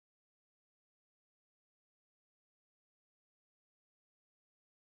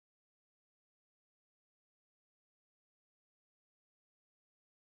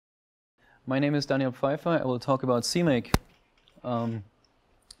My name is Daniel Pfeifer. I will talk about CMake.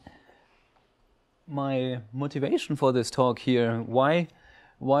 My motivation for this talk here, why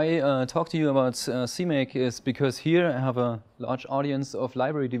talk to you about CMake, is because here I have a large audience of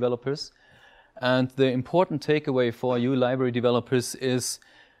library developers, and the important takeaway for you library developers is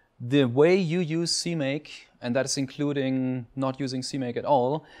the way you use CMake, and that is including not using CMake at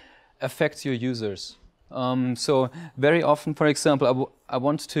all, affects your users. So very often, for example, I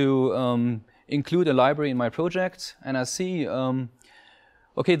want to include a library in my project, and I see,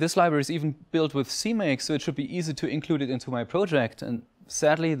 okay, this library is even built with CMake, so it should be easy to include it into my project. And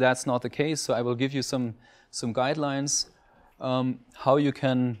sadly, that's not the case. So I will give you some guidelines how you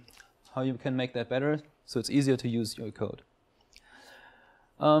can make that better, so it's easier to use your code.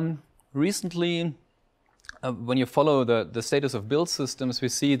 Recently, when you follow the status of build systems, we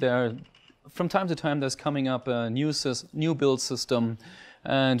see there, from time to time, there's coming up a new build system,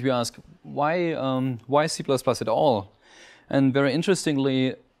 and we ask, why C++ at all? And very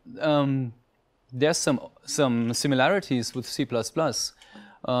interestingly, there's some similarities with C++.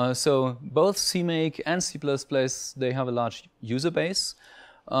 So both CMake and C++, they have a large user base.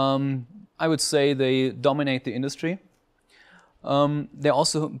 I would say they dominate the industry. They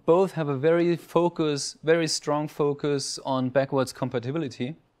also both have a very strong focus on backwards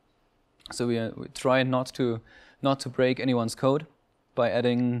compatibility. So we try not to break anyone's code by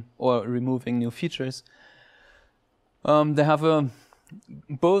adding or removing new features. They have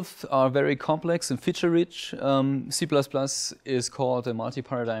both are very complex and feature-rich. C++ is called a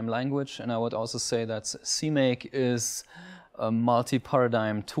multi-paradigm language, and I would also say that CMake is a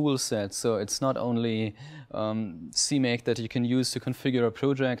multi-paradigm tool set. So it's not only CMake that you can use to configure a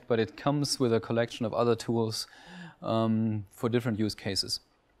project, but it comes with a collection of other tools for different use cases.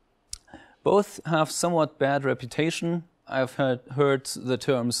 Both have somewhat bad reputation. I've heard the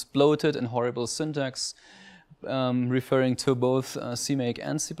terms bloated and horrible syntax referring to both CMake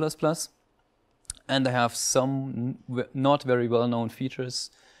and C++. And they have some not very well-known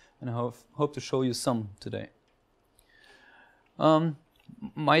features, and I hope to show you some today.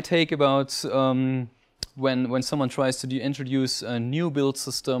 My take about when someone tries to introduce a new build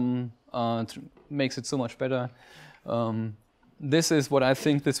system makes it so much better. This is what I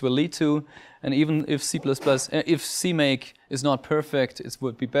think this will lead to, and even if if CMake is not perfect, it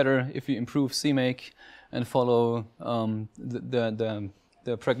would be better if you improve CMake and follow the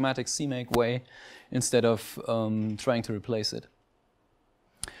pragmatic CMake way instead of trying to replace it.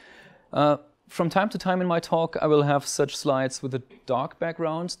 From time to time in my talk, I will have such slides with a dark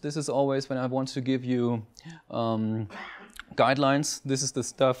background. This is always when I want to give you guidelines. This is the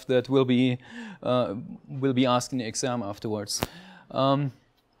stuff that will be asked in the exam afterwards.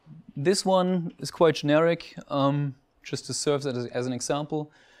 This one is quite generic. Just to serve as an example,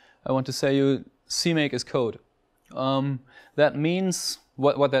 I want to say you CMake is code. That means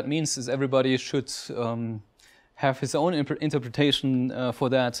what that means is everybody should have his own interpretation for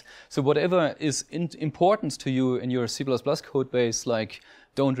that. So whatever is important to you in your C++ code base, like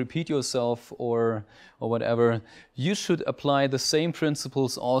don't repeat yourself or whatever, you should apply the same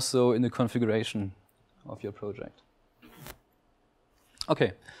principles also in the configuration of your project.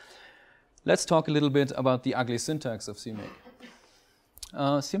 Okay, let's talk a little bit about the ugly syntax of CMake.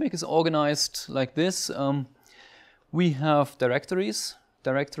 CMake is organized like this. We have directories.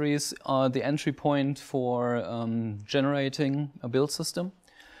 Directories are the entry point for generating a build system.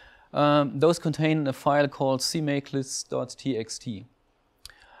 Those contain a file called cmakelist.txt.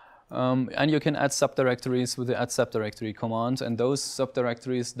 And you can add subdirectories with the add subdirectory command, and those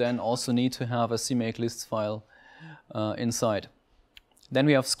subdirectories then also need to have a CMake list file inside. Then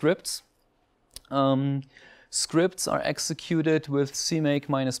we have scripts. Scripts are executed with CMake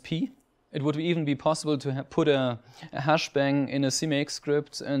 -p. It would even be possible to put a hashbang in a CMake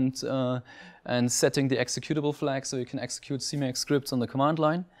script and setting the executable flag so you can execute CMake scripts on the command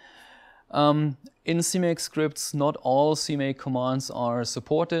line. In CMake scripts, not all CMake commands are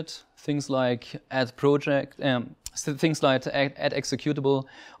supported. Things like add project, things like add executable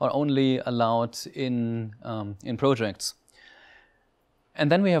are only allowed in projects.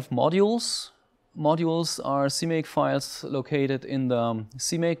 And then we have modules. Modules are CMake files located in the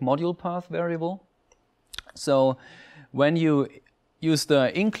CMake module path variable. So when you use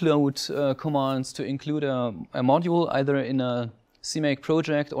the include commands to include a module either in a CMake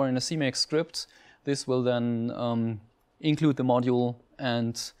project or in a CMake script, this will then include the module,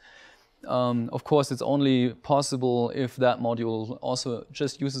 and of course it's only possible if that module also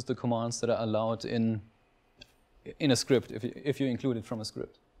just uses the commands that are allowed in a script, if you include it from a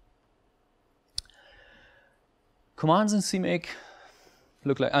script. Commands in CMake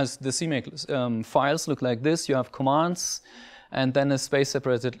look like, as the CMake files look like this. You have commands and then a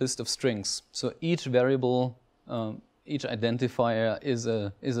space-separated list of strings. So each variable, each identifier is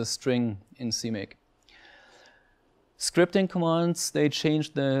a string in CMake. Scripting commands, they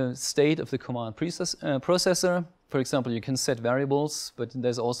change the state of the command processor. For example, you can set variables, but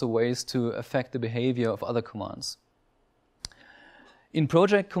there's also ways to affect the behavior of other commands. In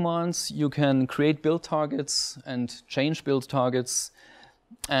project commands, you can create build targets and change build targets.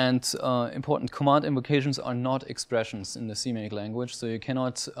 And important command invocations are not expressions in the CMake language, so you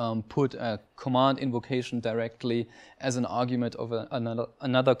cannot put a command invocation directly as an argument of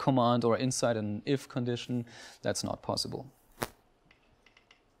another command or inside an if condition. That's not possible.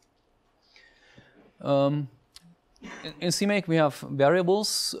 In CMake, we have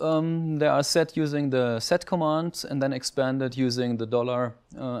variables. They are set using the set command and then expanded using the $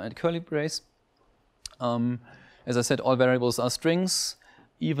 and curly brace. As I said, all variables are strings.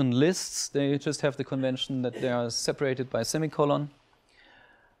 Even lists, they just have the convention that they are separated by a semicolon.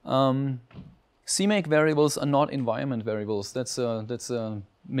 CMake variables are not environment variables. That's a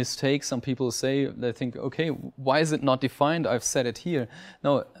mistake. Some people say, they think, okay, why is it not defined? I've set it here.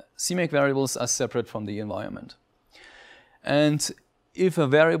 No, CMake variables are separate from the environment. And if a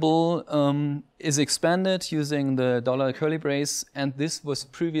variable is expanded using the $ curly brace and this was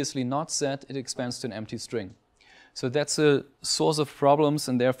previously not set, it expands to an empty string. So that's a source of problems,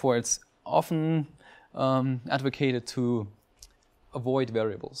 and therefore it's often advocated to avoid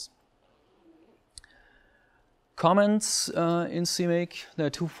variables. Comments in CMake, there are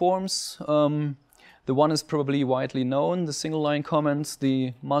two forms. The one is probably widely known, the single-line comments.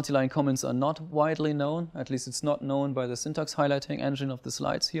 The multi-line comments are not widely known. At least it's not known by the syntax highlighting engine of the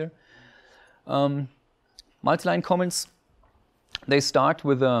slides here. Multi-line comments, they start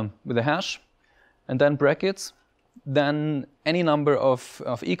with a hash and then brackets, then any number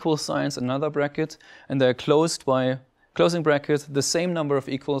of equal signs, another bracket, and they're closed by closing bracket, the same number of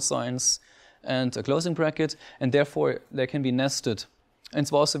equal signs and a closing bracket, and therefore they can be nested. And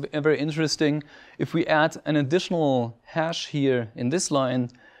it's also very interesting, if we add an additional hash here in this line,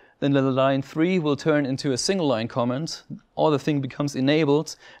 then the line 3 will turn into a single line comment, or the thing becomes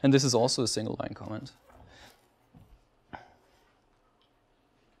enabled, and this is also a single line comment.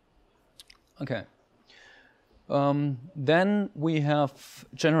 Okay. Then we have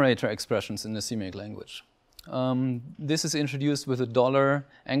generator expressions in the CMake language. This is introduced with a $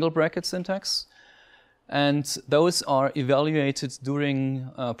 angle bracket syntax, and those are evaluated during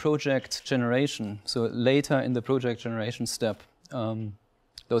project generation. So later in the project generation step,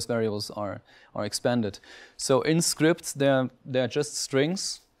 those variables are expanded. So in scripts, they're just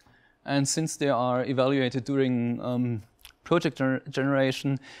strings, and since they are evaluated during project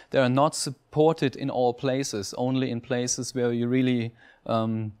generation, they are not supported in all places, only in places where you really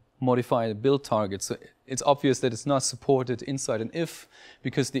modify the build target. So it's obvious that it's not supported inside an if,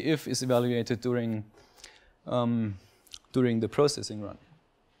 because the if is evaluated during the processing run.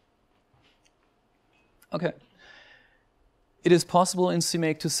 Okay. It is possible in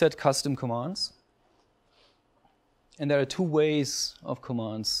CMake to set custom commands. And there are two ways of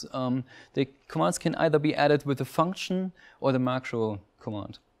commands. The commands can either be added with a function or the macro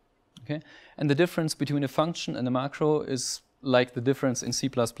command. Okay? And the difference between a function and a macro is like the difference in C++.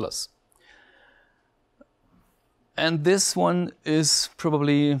 And this one is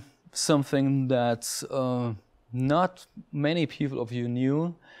probably something that not many people of you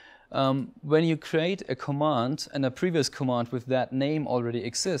knew. When you create a command and a previous command with that name already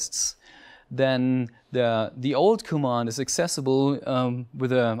exists, then the old command is accessible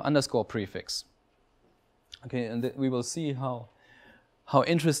with an underscore prefix. Okay, and we will see how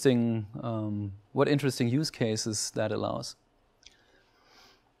interesting, what interesting use cases that allows.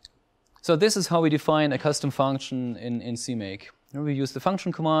 So this is how we define a custom function in CMake. We use the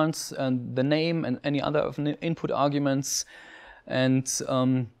function commands and the name and any other input arguments, and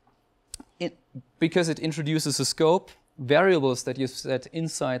because it introduces a scope, variables that you set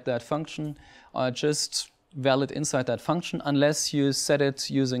inside that function are just valid inside that function unless you set it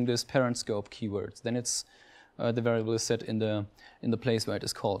using this parent scope keyword. Then it's the variable is set in the place where it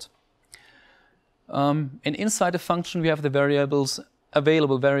is called. And inside the function we have the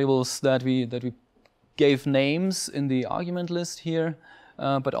available variables that we gave names in the argument list here,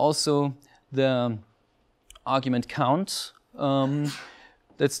 but also the argument count.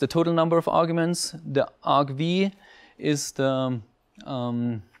 That's the total number of arguments. The argv is the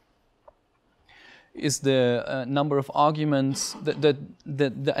number of arguments,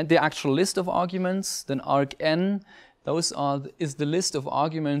 the actual list of arguments. Then argn, is the list of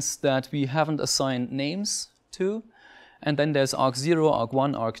arguments that we haven't assigned names to, And then there's arg0,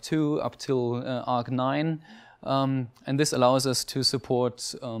 arg1, arg2, up till arg9. And this allows us to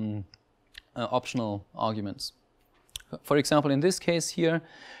support optional arguments. For example, in this case here,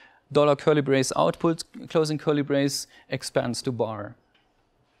 dollar curly brace output, closing curly brace, expands to bar.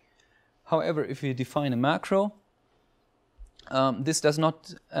 However, if we define a macro, this does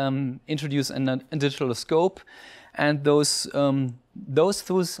not introduce an additional scope, and those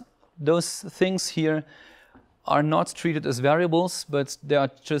things here are not treated as variables, but they are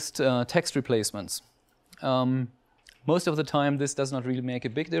just text replacements. Most of the time, this does not really make a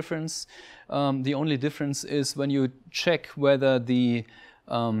big difference. The only difference is when you check whether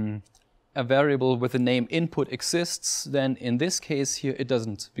a variable with the name input exists, then in this case here it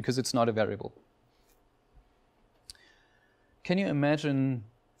doesn't, because it's not a variable. Can you imagine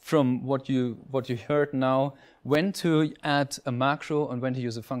from what you heard now when to add a macro and when to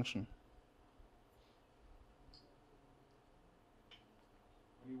use a function?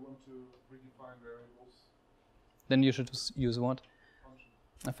 When you want to redefine variables, then you should use what?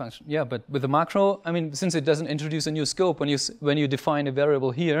 function. A function. Yeah, but with a macro, I mean, since it doesn't introduce a new scope, when you define a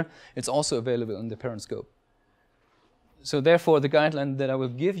variable here, it's also available in the parent scope. So therefore, the guideline that I will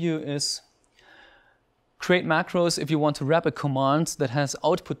give you is create macros if you want to wrap a command that has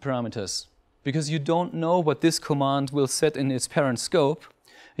output parameters, because you don't know what this command will set in its parent scope.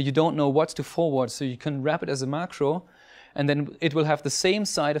 You don't know what to forward, so you can wrap it as a macro, and then it will have the same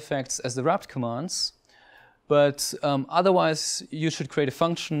side effects as the wrapped commands, but otherwise you should create a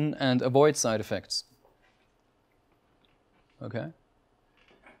function and avoid side effects. Okay?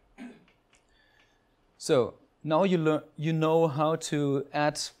 So now you know how to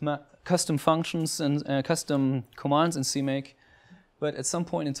add custom functions and custom commands in CMake, but at some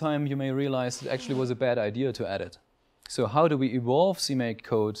point in time you may realize it actually was a bad idea to add it. So how do we evolve CMake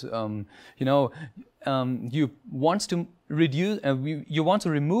code? You want to reduce, you want to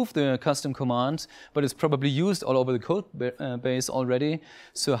remove the custom command, but it's probably used all over the code base already.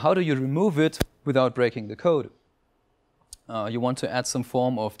 So how do you remove it without breaking the code? You want to add some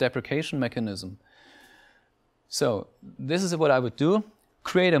form of deprecation mechanism. So this is what I would do.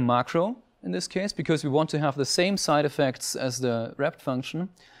 Create a macro in this case, because we want to have the same side effects as the wrapped function.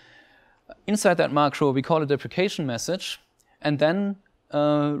 Inside that macro, we call a deprecation message, and then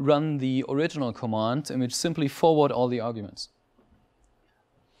run the original command, in which simply forward all the arguments.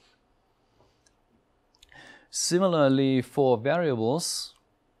 Similarly, for variables,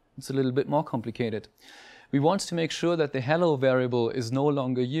 it's a little bit more complicated. We want to make sure that the hello variable is no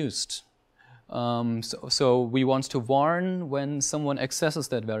longer used. So we want to warn when someone accesses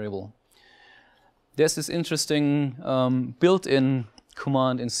that variable. There's this interesting built-in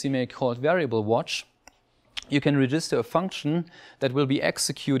command in CMake called variable watch. You can register a function that will be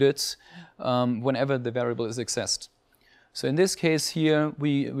executed whenever the variable is accessed. So in this case here,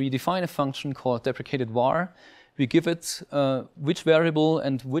 we define a function called deprecated var. We give it which variable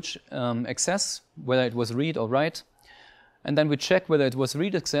and which access, whether it was read or write. And then we check whether it was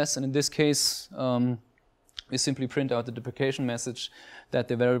read access, and in this case, we simply print out the deprecation message that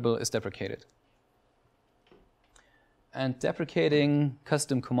the variable is deprecated. And deprecating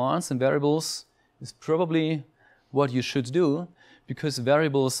custom commands and variables is probably what you should do, because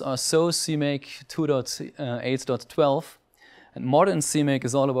variables are so CMake 2.8.12, and modern CMake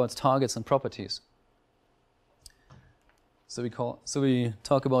is all about targets and properties. So we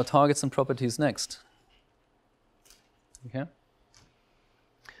talk about targets and properties next. Okay.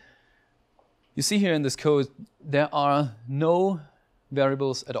 You see here in this code, there are no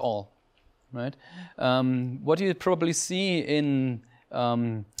variables at all, right? What you probably see in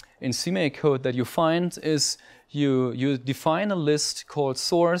CMake code that you find is you define a list called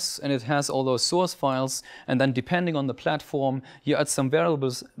source, and it has all those source files, and then depending on the platform, you add some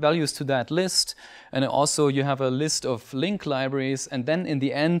values to that list, and also you have a list of link libraries, and then in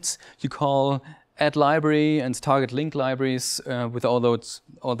the end you call add library and target link libraries with all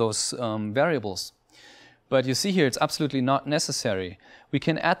those variables. But you see here, it's absolutely not necessary. We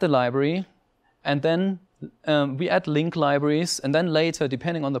can add the library, and then we add link libraries, and then later,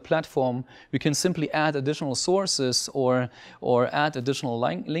 depending on the platform, we can simply add additional sources or add additional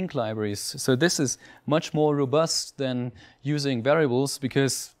link libraries. So this is much more robust than using variables,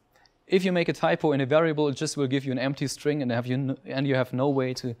 because if you make a typo in a variable, it just will give you an empty string, and you have no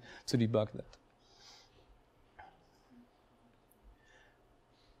way to debug that.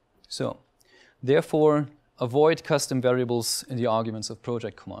 So, therefore, avoid custom variables in the arguments of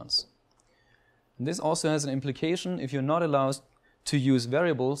project commands. And this also has an implication. If you're not allowed to use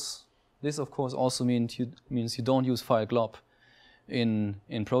variables, this of course also means you don't use file glob in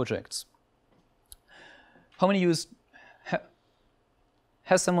projects. How many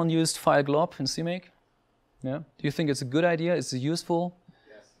Has someone used file glob in CMake? Yeah. Do you think it's a good idea? Is it useful?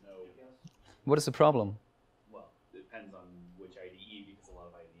 Yes, no. What is the problem? Well, it depends on which IDE, because a lot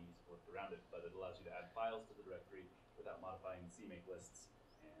of IDEs work around it, but it allows you to add files to the directory without modifying CMake lists.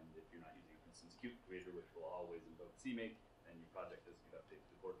 And if you're not using, for instance, Qt Creator, which will always invoke CMake, then your project doesn't get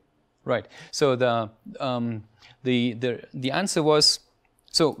updated accordingly. Right. So the answer was,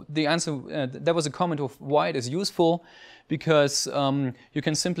 there was a comment of why it is useful, because you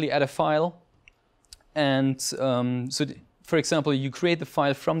can simply add a file, and for example, you create the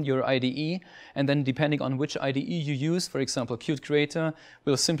file from your IDE, and then depending on which IDE you use, for example, Qt Creator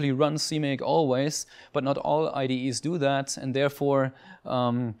will simply run CMake always, but not all IDEs do that, and therefore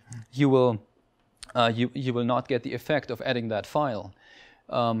you will not get the effect of adding that file.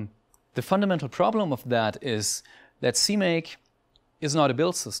 The fundamental problem of that is that CMake is not a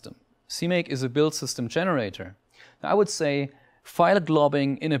build system. CMake is a build system generator. Now, I would say file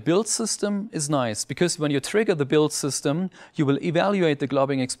globbing in a build system is nice, because when you trigger the build system, you will evaluate the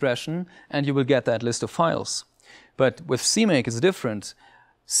globbing expression and you will get that list of files. But with CMake, it's different.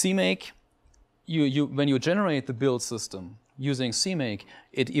 CMake, when you generate the build system using CMake,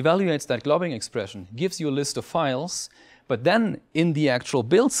 it evaluates that globbing expression, gives you a list of files, but then in the actual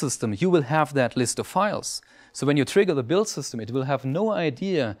build system, you will have that list of files. So when you trigger the build system, it will have no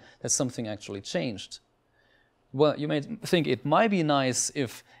idea that something actually changed. Well, you may think it might be nice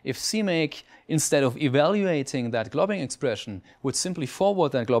if CMake, instead of evaluating that globbing expression, would simply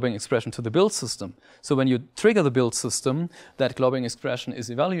forward that globbing expression to the build system. So when you trigger the build system, that globbing expression is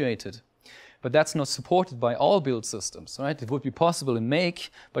evaluated. But that's not supported by all build systems, right? It would be possible in Make,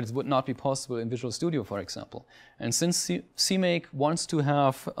 but it would not be possible in Visual Studio, for example. And since CMake wants to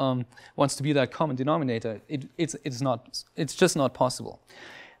be that common denominator, it's just not possible.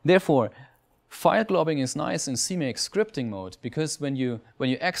 Therefore, file globbing is nice in CMake scripting mode, because when you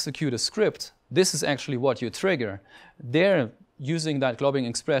execute a script, this is actually what you trigger. There, using that globbing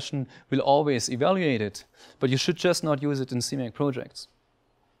expression will always evaluate it, but you should just not use it in CMake projects.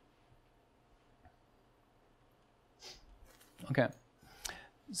 Okay,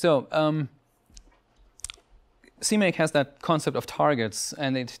 so CMake has that concept of targets,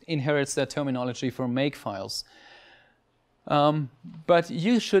 and it inherits that terminology from Make files. But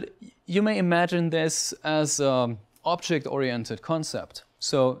you may imagine this as an object-oriented concept.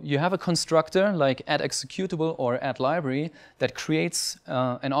 So you have a constructor like add_executable or add_library that creates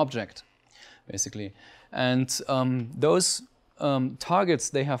an object, basically, and those targets,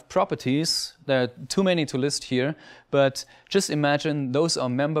 they have properties. There are too many to list here, but just imagine those are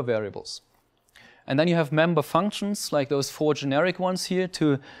member variables. And then you have member functions, like those 4 generic ones here,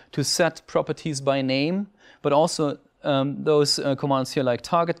 to set properties by name, but also those commands here like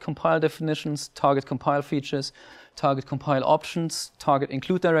target compile definitions, target compile features, target compile options, target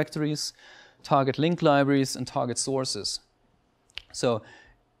include directories, target link libraries, and target sources. So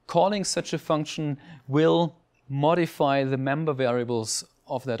calling such a function will modify the member variables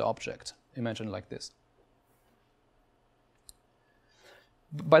of that object. Imagine like this.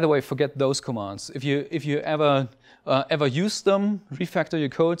 By the way, forget those commands. If you ever use them, refactor your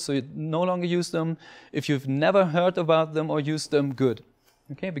code so you no longer use them. If you've never heard about them or used them, good.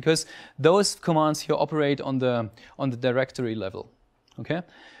 Okay, because those commands here operate on the directory level. Okay,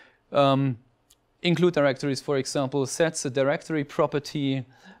 include directories, for example, sets a directory property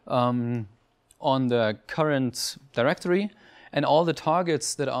on the current directory, and all the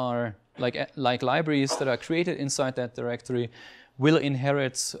targets that are like libraries that are created inside that directory will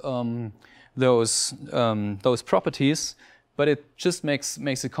inherit those properties, but it just makes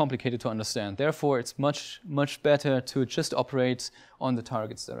it complicated to understand. Therefore, it's much better to just operate on the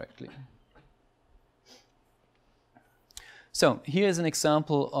targets directly. So here is an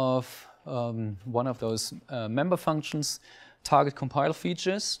example of one of those member functions, target compile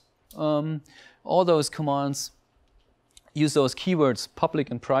features. All those commands use those keywords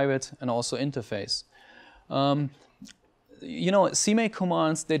public and private, and also interface. You know, CMake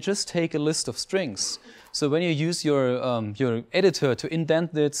commands, they just take a list of strings. So when you use your editor to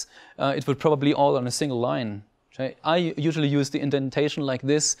indent it, it would probably all on a single line. Okay? I usually use the indentation like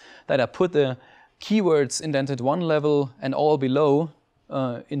this, that I put the keywords indented one level and all below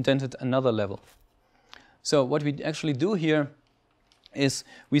indented another level. So what we actually do here is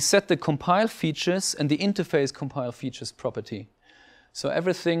we set the compile features and the interface compile features property. So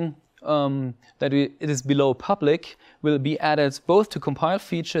everything that it is below public will be added both to compile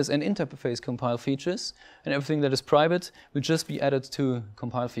features and interface compile features, and everything that is private will just be added to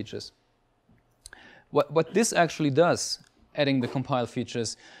compile features. What this actually does, adding the compile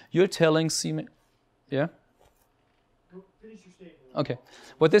features, you're telling CMake, yeah? Who Finish your statement. Okay.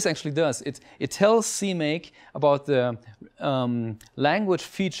 What this actually does, it tells CMake about the language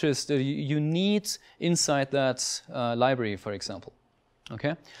features that you need inside that library, for example.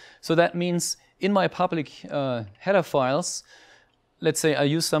 Okay. So that means in my public header files, let's say I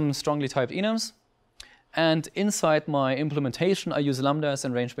use some strongly typed enums, and inside my implementation I use lambdas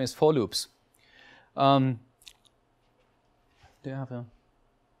and range-based for loops. Do you have a?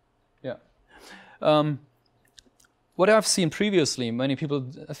 Yeah. What I've seen previously, many people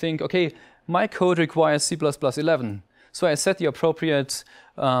think, okay, my code requires C++ 11, so I set the appropriate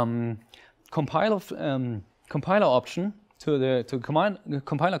compiler option to the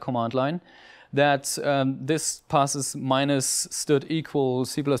compiler command line that this passes minus std equal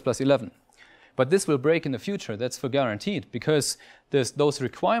C++ 11. But this will break in the future, that's for guaranteed, because those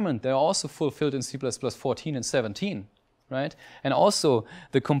requirements, they're also fulfilled in C++ 14 and 17. Right? And also,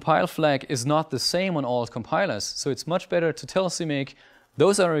 the compile flag is not the same on all compilers, so it's much better to tell CMake,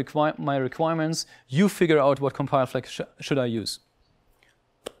 those are my requirements, you figure out what compile flag should I use.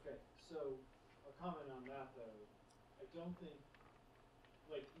 Okay, so a comment on that though, I don't think,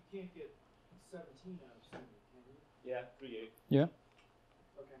 like, you can't get 17 out of CMake, can you? Yeah, 3.8. Yeah.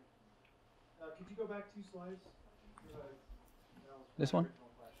 Okay. Could you go back 2 slides? This one?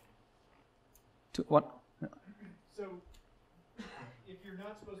 What? So, if you're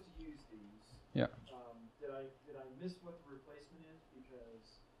not supposed to use these, yeah. Did I miss what the replacement is? Because,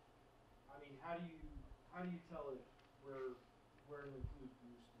 I mean, how do you tell it where to include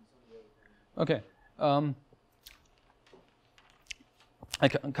boost and some of the other things? Okay. I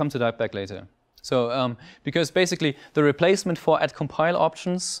can come to that back later. So, because basically the replacement for add compile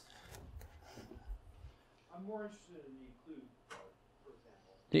options. I'm more interested in the include part, for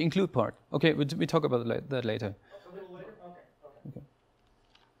example. The include part. Okay, we talk about that later. A little later?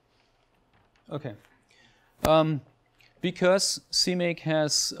 Okay. Because CMake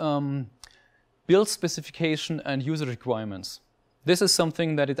has build specification and user requirements. This is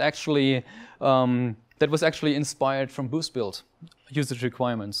something that it actually that was actually inspired from Boost build user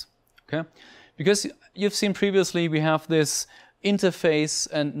requirements. Okay, because you've seen previously we have this interface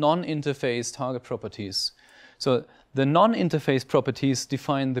and non-interface target properties. So the non-interface properties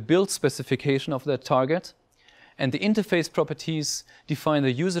define the build specification of that target, and the interface properties define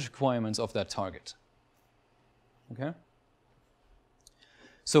the user requirements of that target. Okay?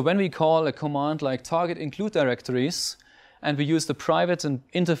 So when we call a command like target include directories, and we use the private and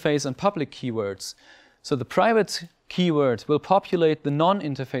interface and public keywords, so the private keyword will populate the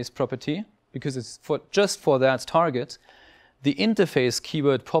non-interface property, because it's just for that target. The interface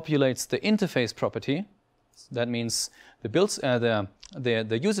keyword populates the interface property. That means the builds,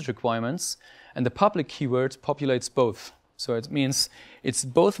 the usage requirements, and the public keyword populates both. So it means it's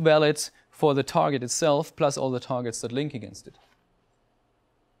both valid for the target itself plus all the targets that link against it.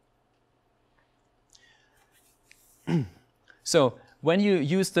 So when you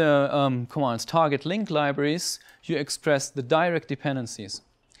use the commands target link libraries, you express the direct dependencies.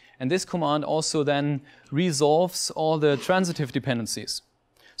 And this command also then resolves all the transitive dependencies.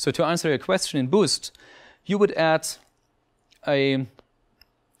 So to answer your question in Boost, you would add a,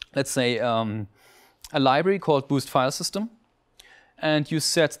 let's say, a library called Boost file system, and you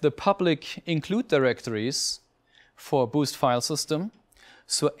set the public include directories for Boost file system.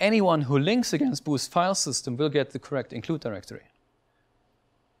 So anyone who links against Boost file system will get the correct include directory.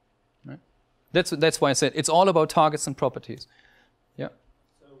 Right? That's why I said it's all about targets and properties. Yeah.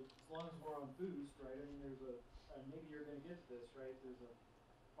 So as long as we're on Boost, right? I mean, there's a maybe you're going to get to this, right? There's a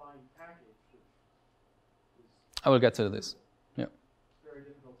find package, which is I will get to this. Yeah. very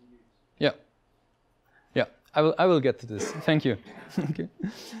difficult to use. Yeah. Yeah. I will get to this. Thank you. Okay.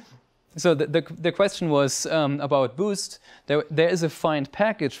 So the question was about Boost. There is a find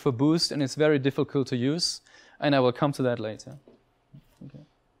package for Boost, and it's very difficult to use, and I will come to that later. Okay.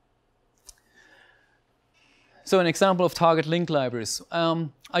 So an example of target link libraries.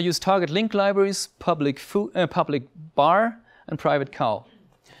 I use target link libraries, public bar, and private cow.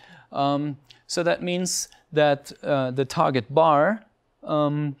 So that means that the target bar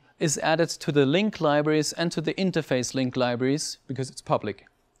is added to the link libraries and to the interface link libraries because it's public.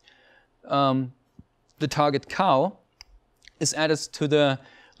 The target cow is added to the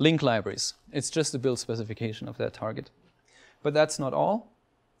link libraries. It's just the build specification of that target. But that's not all,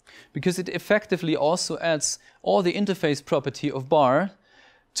 because it effectively also adds all the interface property of bar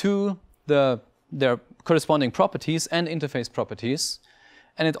to their corresponding properties and interface properties.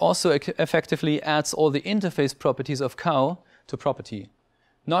 And it also effectively adds all the interface properties of cow to property.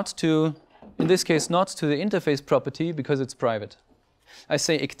 Not to, in this case, not to the interface property because it's private. I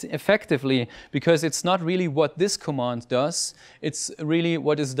say effectively because it's not really what this command does, it's really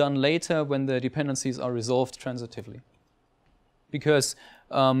what is done later when the dependencies are resolved transitively. Because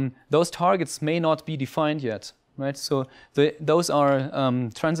those targets may not be defined yet, right? So those are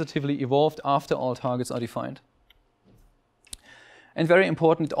transitively evolved after all targets are defined. And very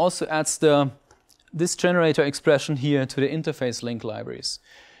important, it also adds this generator expression here to the interface link libraries.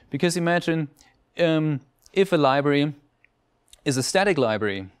 Because imagine if a library is a static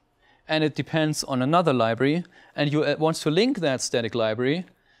library and it depends on another library and you want to link that static library,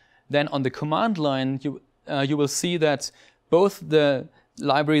 then on the command line you will see that both the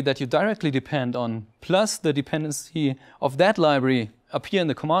library that you directly depend on plus the dependency of that library appear in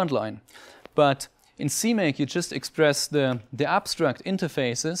the command line. But in CMake you just express the abstract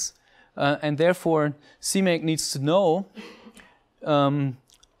interfaces and therefore CMake needs to know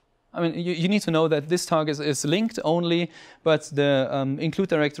you need to know that this target is linked only, but the include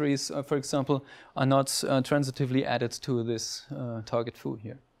directories, for example, are not transitively added to this target foo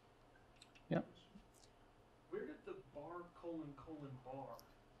here. Yeah. Where did the bar : bar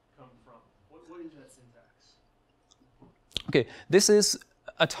come from? What is that syntax? Okay, this is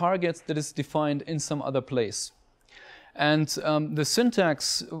a target that is defined in some other place. And the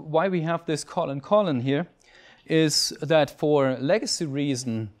syntax, why we have this : here, is that for legacy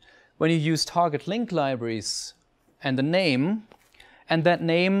reason, when you use target link libraries and the name, and that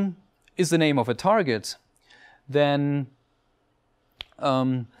name is the name of a target, then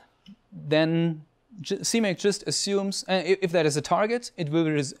CMake just assumes, if that is a target,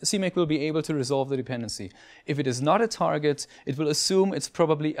 CMake will be able to resolve the dependency. If it is not a target, it will assume it's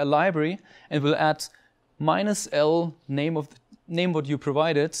probably a library and will add -l name what you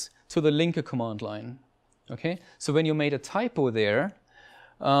provided to the linker command line. Okay, so when you made a typo there,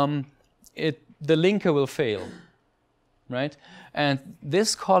 the linker will fail, right? And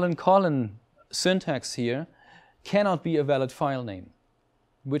this : syntax here cannot be a valid file name,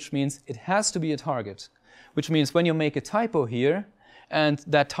 which means it has to be a target, which means when you make a typo here and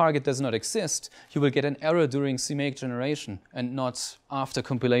that target does not exist, you will get an error during CMake generation and not after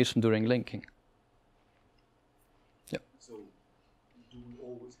compilation during linking. Yeah. So do we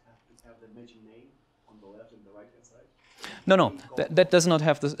always have to have the mentioned name on the left and the right hand side? No, that does not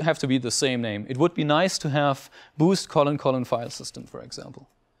have to be the same name. It would be nice to have boost : file system, for example.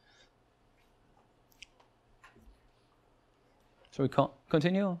 Shall we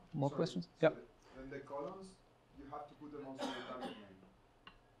continue? More questions? Yeah. In the columns, you have to put them also in the target name.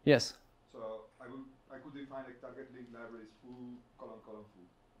 Yes. So I could define a target link library as foo : foo.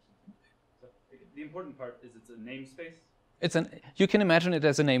 So the important part is it's a namespace. You can imagine it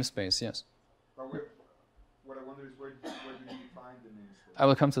as a namespace, yes. But what I wonder is where do you define the namespace? I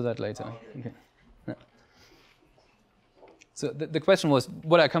will come to that later. Oh, okay. Yeah. So the question was,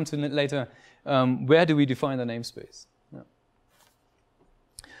 what I come to later, where do we define the namespace?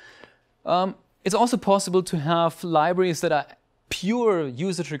 Yeah. It's also possible to have libraries that are pure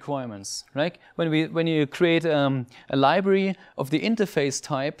usage requirements, right? When you create a library of the interface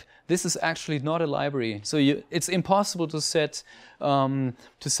type, this is actually not a library. So it's impossible to set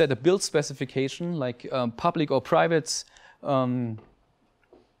a build specification like public or private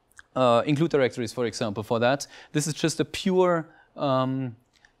include directories, for example, for that. This is just a pure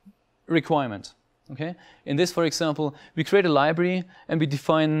requirement. Okay. In this, for example, we create a library and we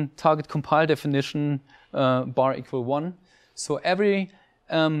define target compile definition bar = 1. So every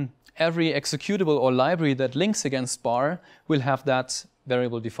executable or library that links against bar will have that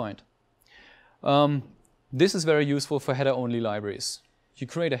variable defined. This is very useful for header-only libraries. You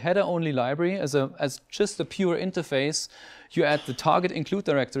create a header-only library as just a pure interface. You add the target include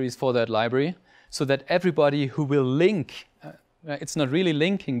directories for that library so that everybody who will link, it's not really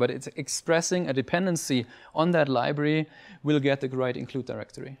linking, but it's expressing a dependency on that library, will get the right include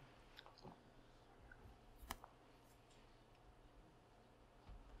directory.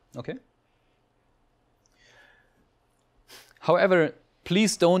 Okay. However,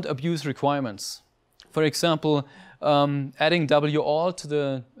 please don't abuse requirements. For example, adding WAll to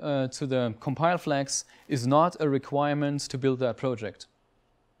the compile flags is not a requirement to build that project.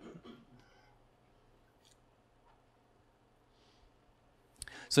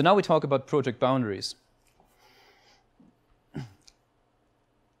 So now we talk about project boundaries.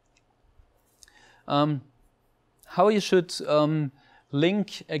 How you should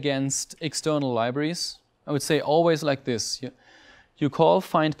link against external libraries. I would say always like this. You call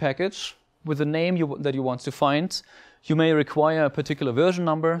find package with the name that you want to find. You may require a particular version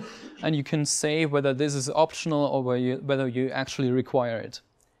number, and you can say whether this is optional or whether you actually require it.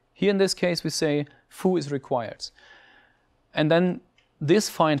 Here in this case, we say foo is required. And then this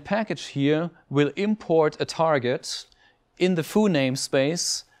find package here will import a target in the foo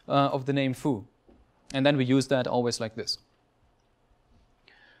namespace of the name foo. And then we use that always like this.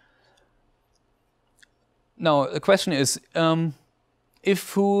 Now, the question is, if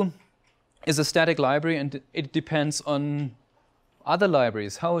foo is a static library and it depends on other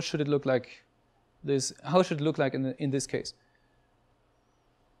libraries, how should it look like this? How should it look like in this case?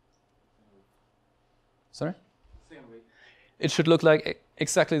 Sorry? Same way. It should look like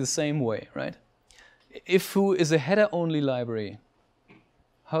exactly the same way, right? If foo is a header-only library,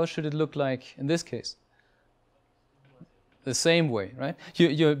 how should it look like in this case? The same way, right?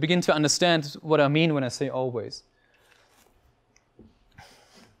 You begin to understand what I mean when I say always.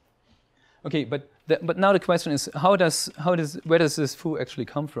 Okay, but now the question is, where does this foo actually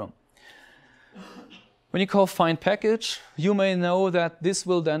come from? When you call find package, you may know that this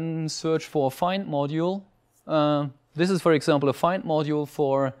will then search for a find module. This is, for example, a find module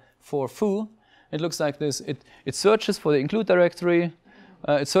for foo. It looks like this. It searches for the include directory.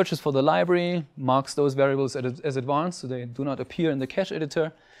 It searches for the library, marks those variables as advanced, so they do not appear in the cache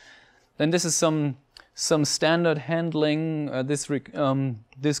editor. Then this is some standard handling.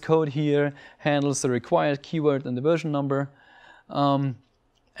 This code here handles the required keyword and the version number. And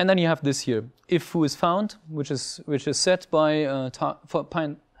then you have this here, if foo is found, which is set by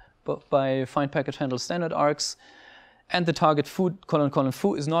find package handle standard args, and the target foo :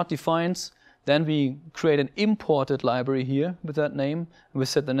 foo is not defined. Then we create an imported library here with that name, and we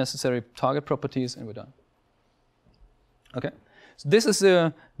set the necessary target properties, and we're done. Okay, so this is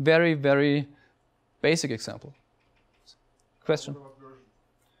a very, very basic example. Question?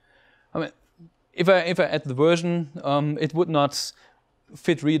 I mean, if I add the version, it would not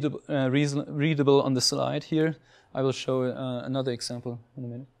fit readable on the slide here. I will show another example in a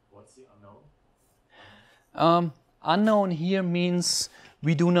minute. What's the unknown? Unknown here means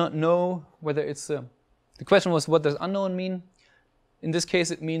we do not know whether it's a... The question was, what does unknown mean? In this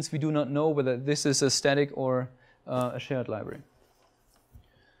case, it means we do not know whether this is a static or a shared library.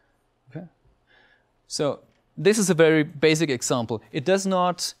 Okay. So this is a very basic example. It does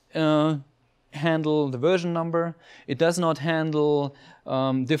not handle the version number. It does not handle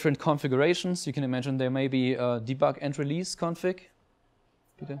different configurations. You can imagine there may be a debug and release config.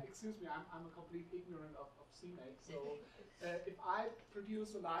 Excuse me, I'm a complete ignorant of CMake. So if I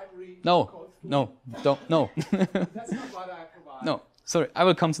produce a library called no. that's not what I provide. No, sorry, I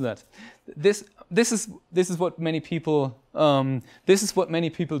will come to that. This is what many people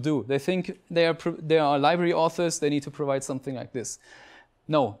do. They think they are library authors. They need to provide something like this.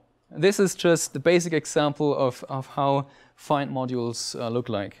 No, this is just the basic example of how find modules look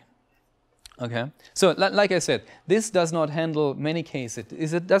like. Okay, so like I said, this does not handle many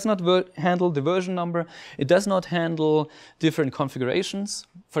cases. It does not handle the version number. It does not handle different configurations.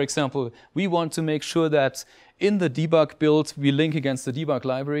 For example, we want to make sure that in the debug build, we link against the debug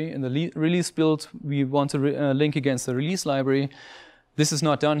library. In the release build, we want to link against the release library. This is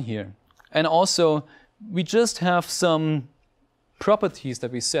not done here. And also, we just have some properties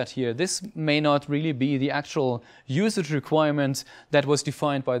that we set here. This may not really be the actual usage requirement that was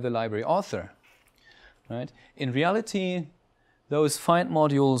defined by the library author. Right? In reality, those find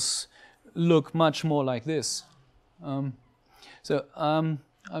modules look much more like this. I'm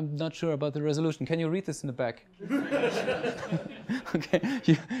not sure about the resolution. Can you read this in the back?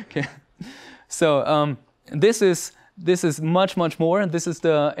 Okay. So this is much more, and this is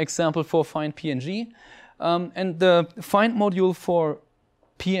the example for find PNG. And the find module for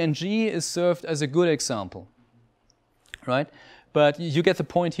PNG is served as a good example, right? But you get the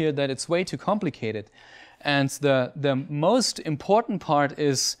point here that it's way too complicated. And the most important part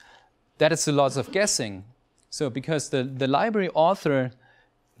is that it's a lot of guessing. So because the library author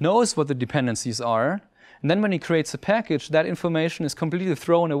knows what the dependencies are, and then when he creates a package, that information is completely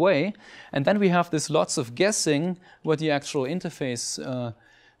thrown away. And then we have this lots of guessing what the actual interface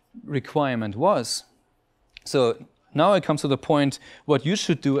requirement was. So now I come to the point what you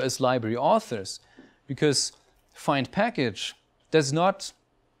should do as library authors, because find package does not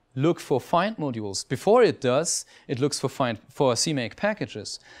look for find modules. Before it does, it looks for CMake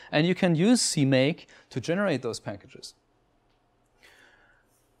packages. And you can use CMake to generate those packages.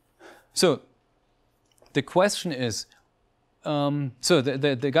 So the question is,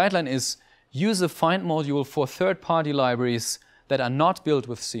 the guideline is use a find module for third-party libraries that are not built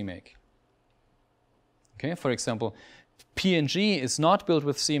with CMake. Okay, for example, PNG is not built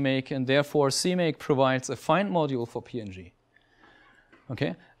with CMake, and therefore CMake provides a find module for PNG.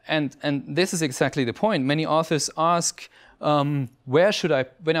 Okay, and this is exactly the point. Many authors ask, where should I,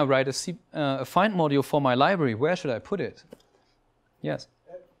 when I write a find module for my library, where should I put it? Yes.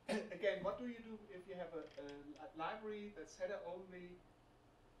 Again, what do you do if you have a library that's header only,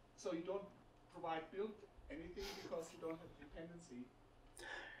 so you don't provide build anything because you don't have dependency?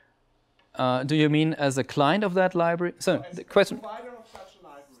 Do you mean as a client of that library? So as the question. Provider of such a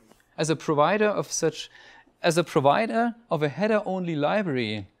library. As a provider of a header-only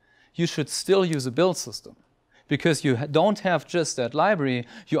library, you should still use a build system, because you don't have just that library.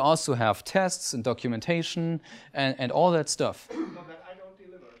 You also have tests and documentation and all that stuff. No, that I don't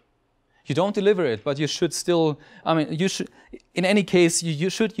deliver. You don't deliver it, but you should still. I mean, you should. In any case, you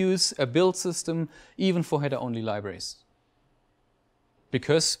should use a build system even for header-only libraries,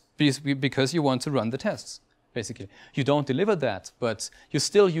 because you want to run the tests. Basically, you don't deliver that, but you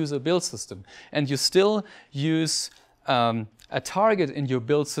still use a build system, and you still use a target in your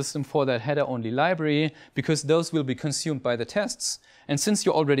build system for that header-only library, because those will be consumed by the tests. And since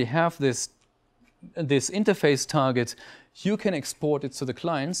you already have this interface target, you can export it to the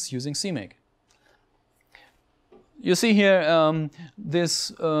clients using CMake. You see here,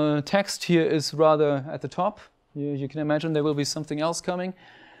 this text here is rather at the top. You can imagine there will be something else coming.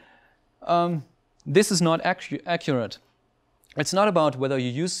 This is not accurate. It's not about whether you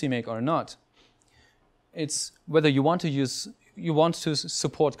use CMake or not. It's whether you want to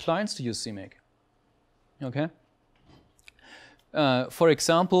support clients to use CMake. Okay. For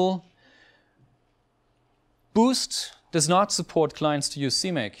example, Boost does not support clients to use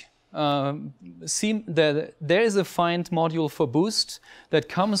CMake. There is a find module for Boost that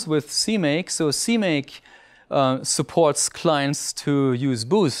comes with CMake, so CMake supports clients to use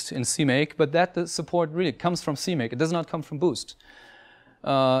Boost in CMake, but that support really comes from CMake. It does not come from Boost.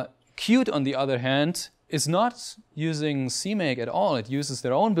 Qt, on the other hand, is not using CMake at all. It uses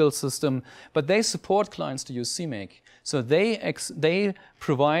their own build system, but they support clients to use CMake. So they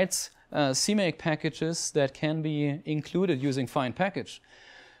provide CMake packages that can be included using find package.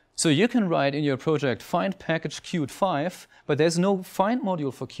 So you can write in your project find package Qt5, but there's no find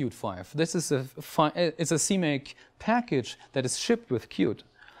module for Qt5. This is it's a CMake package that is shipped with Qt.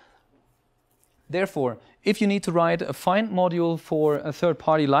 Therefore, if you need to write a find module for a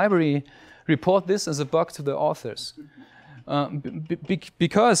third-party library, report this as a bug to the authors.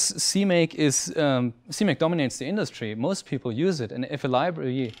 Because CMake dominates the industry, most people use it, and if a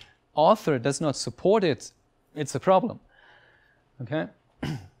library author does not support it, it's a problem. Okay?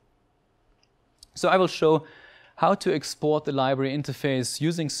 So I will show how to export the library interface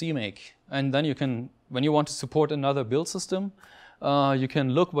using CMake, and then you can, when you want to support another build system, you can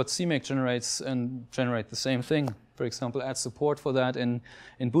look what CMake generates and generate the same thing. For example, add support for that in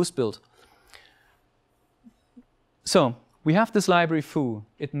Boost Build. So we have this library foo.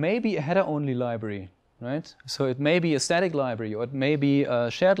 It may be a header-only library, right? So it may be a static library, or it may be a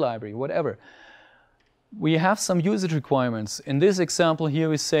shared library, whatever. We have some usage requirements. In this example here,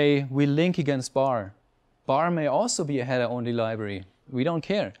 we say we link against bar. Bar may also be a header-only library. We don't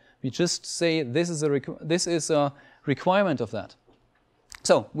care. We just say this is a requirement of that.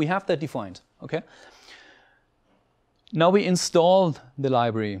 So we have that defined. Okay. Now we install the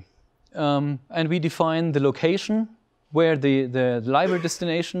library, and we define the location where the library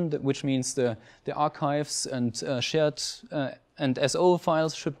destination, which means the archives and shared and SO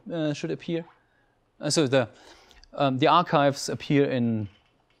files should appear. So the archives appear in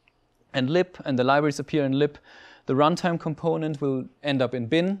lib, and the libraries appear in lib. The runtime component will end up in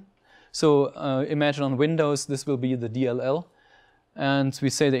bin. So imagine on Windows this will be the DLL, and we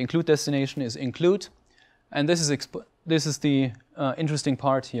say the include destination is include, and this is the interesting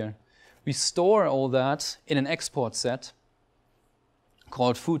part here. We store all that in an export set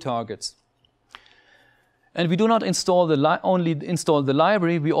called foo targets. And we do not install only install the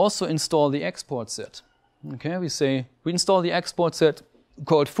library, we also install the export set. Okay, we say we install the export set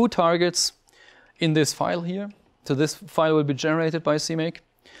called foo targets in this file here. So this file will be generated by CMake.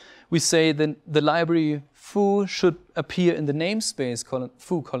 We say then the library foo should appear in the namespace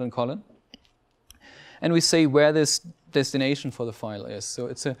foo : and we say where this destination for the file is. So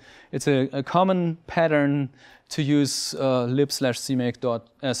it's a common pattern to use lib/cmake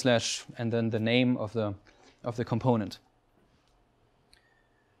and then the name of the component.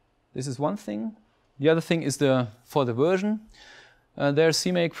 This is one thing. The other thing is for the version. There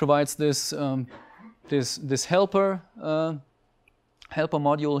CMake provides this helper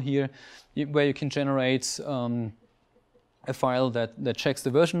module here, where you can generate a file that checks the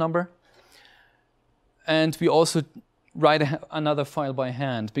version number. And we also write another file by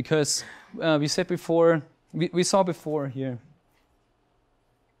hand, because we said before, we saw before here,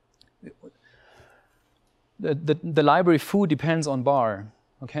 the library foo depends on bar.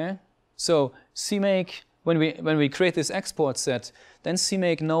 Okay, so CMake when we create this export set, then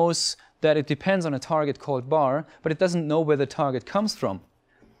CMake knows that it depends on a target called bar, but it doesn't know where the target comes from.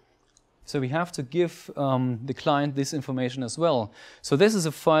 So we have to give the client this information as well. So this is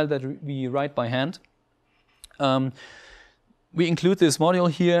a file that we write by hand. We include this module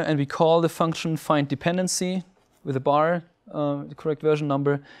here, and we call the function find dependency with a bar, the correct version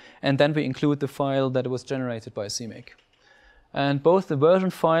number, and then we include the file that was generated by CMake. And both the version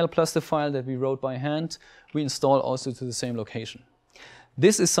file plus the file that we wrote by hand, we install also to the same location.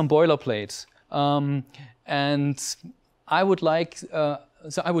 This is some boilerplate, and I would like,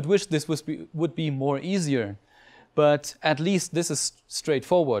 so I would wish this would be more easier, but at least this is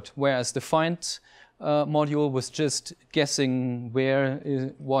straightforward, whereas the find module was just guessing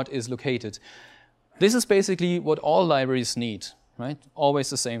what is located. This is basically what all libraries need, right? Always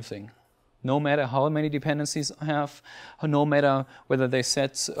the same thing. No matter how many dependencies I have, no matter whether they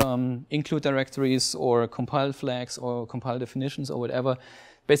set include directories or compile flags or compile definitions or whatever,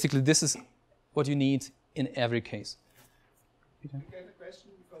 basically this is what you need in every case. I get a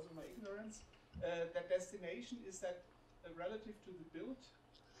question because of my ignorance. That destination, is that relative to the build?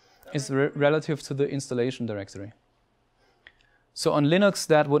 It's relative to the installation directory. So on Linux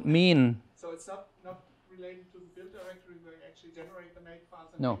that would mean... So it's not related to the build directory where you actually generate the make files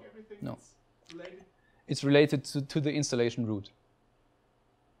and No, make everything? no. It's related? It's related to the installation route.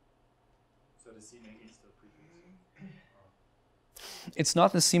 So the CMake install prefix. It's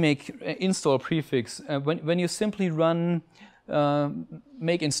not the CMake install prefix. When you simply run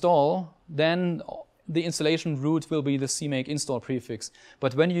make install, then the installation route will be the CMake install prefix.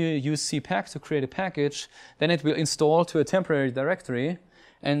 But when you use CPack to create a package, then it will install to a temporary directory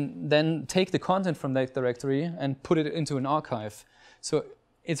and then take the content from that directory and put it into an archive. So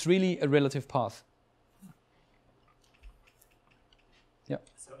it's really a relative path. Yeah.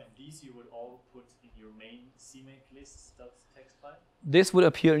 So and these you would all put in your main CMake lists.txt file? This would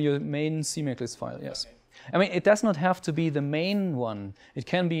appear in your main CMake list file, yes. Okay. I mean, it does not have to be the main one. It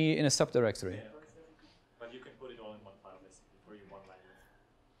can be in a subdirectory. Yeah. But you can put it all in one file basically for your one library.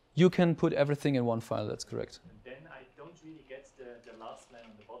 You can put everything in one file, that's correct. And then I don't really get the last line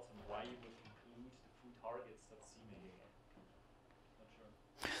on the bottom, why you would include the foo targets.cmake again. Not sure.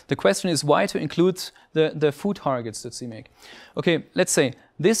 The question is why to include the foo targets.cmake. Okay, let's say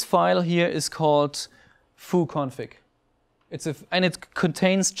this file here is called foo config. And it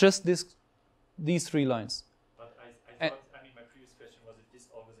contains just these 3 lines. But I thought, I mean, my previous question was if this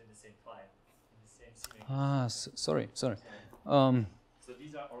all was in the same file, in the same CMake. Sorry. So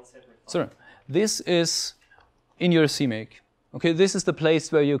these are all separate files. Sorry. This is in your CMake. Okay, this is the place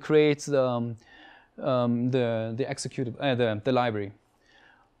where you create the executable, the library.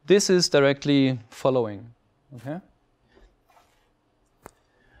 This is directly following. Okay.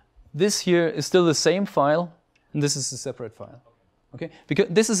 This here is still the same file, and this is a separate file. Okay, because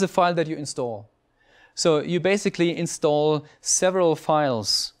this is a file that you install. So you basically install several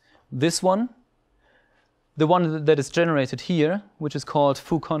files. This one, the one that is generated here, which is called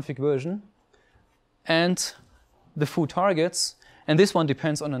foo config version, and the foo targets, and this one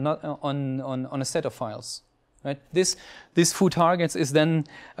depends on a set of files. Right? This foo targets is then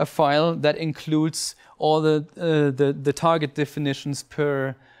a file that includes all the target definitions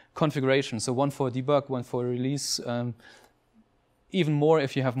per configuration. So one for debug, one for release, even more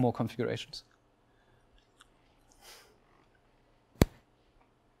if you have more configurations.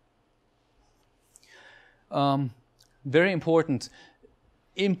 Very important,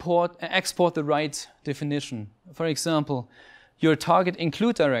 export the right definition. For example, your target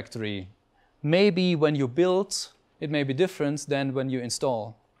include directory, maybe when you build, it may be different than when you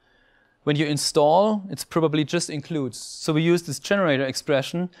install. When you install, it's probably just includes. So we use this generator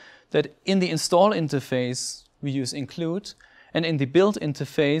expression that in the install interface, we use include, and in the build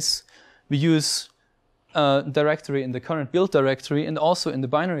interface, we use directory in the current build directory and also in the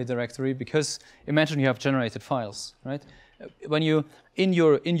binary directory, because imagine you have generated files, right? When you in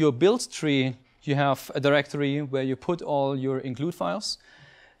your build tree, you have a directory where you put all your include files.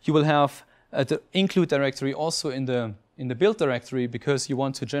 You will have the include directory also in the build directory, because you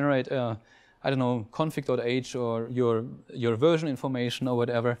want to generate I don't know, config.h or your version information or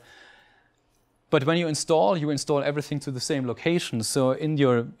whatever. But when you install everything to the same location. So in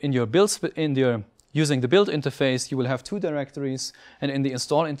your build using the build interface, you will have 2 directories, and in the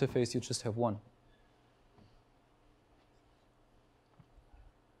install interface, you just have 1.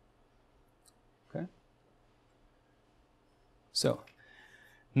 Okay. So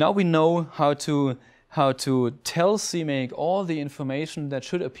now we know how to tell CMake all the information that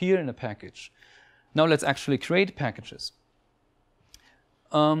should appear in a package. Now let's actually create packages.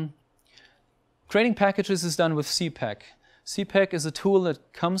 Creating packages is done with CPack. CPack is a tool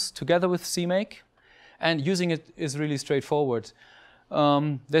that comes together with CMake, and using it is really straightforward.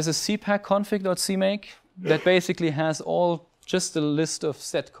 There's a cpack config.cmake that basically has just a list of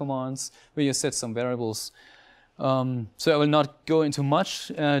set commands where you set some variables. So I will not go into much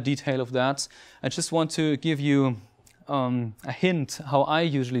detail of that. I just want to give you a hint how I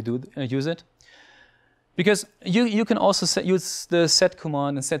usually use it. Because you can also use the set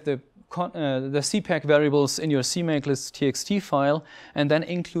command and set the CPack variables in your CMake list txt file and then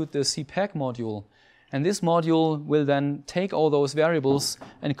include the CPack module. And this module will then take all those variables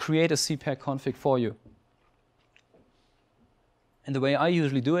and create a CPack config for you. And the way I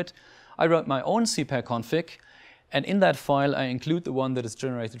usually do it, I write my own CPack config, and in that file I include the one that is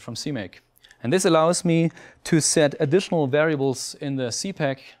generated from CMake. And this allows me to set additional variables in the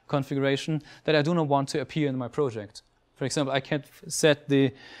CPack configuration that I do not want to appear in my project. For example, I can't set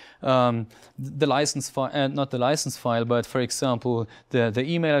the license file, not the license file, but for example, the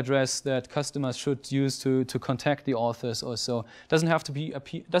email address that customers should use to contact the authors or so. Doesn't have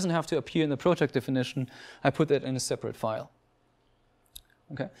to appear in the project definition. I put that in a separate file.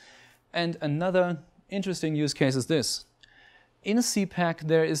 Okay. And another interesting use case is this. In CPack,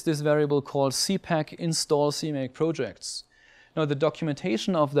 there is this variable called CPack install CMake projects. Now, the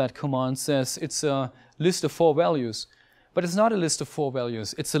documentation of that command says it's a list of 4 values, but it's not a list of 4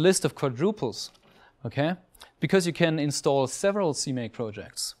 values. It's a list of quadruples, okay? Because you can install several CMake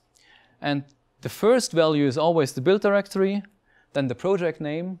projects. And the first value is always the build directory, then the project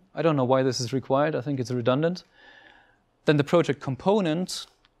name. I don't know why this is required. I think it's redundant. Then the project component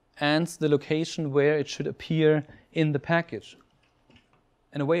and the location where it should appear in the package.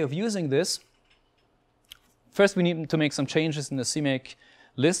 And a way of using this, first we need to make some changes in the CMake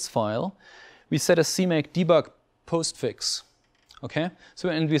lists file. We set a CMake debug postfix, okay? So,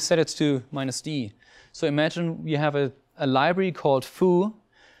 and we set it to -d. So imagine we have a library called foo.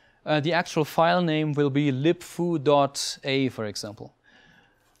 The actual file name will be libfoo.a, for example,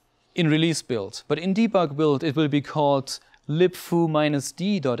 in release build. But in debug build, it will be called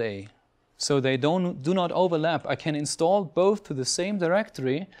libfoo-d.a. So they do not overlap. I can install both to the same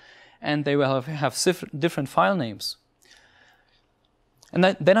directory, and they will have different file names.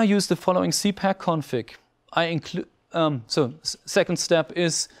 And then I use the following CPack config. So second step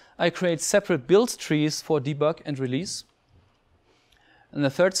is I create separate build trees for debug and release. And the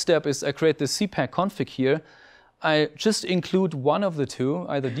third step is I create the CPack config here. I just include one of the two,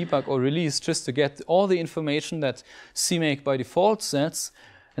 either debug or release, just to get all the information that CMake by default sets.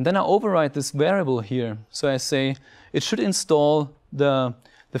 And then I override this variable here. So I say it should install the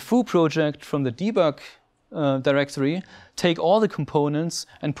foo project from the debug directory, take all the components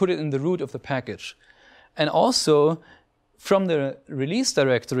and put it in the root of the package. And also from the release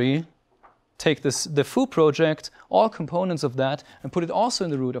directory, take the foo project, all components of that, and put it also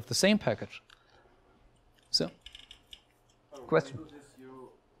in the root of the same package. So, question? When you do this, you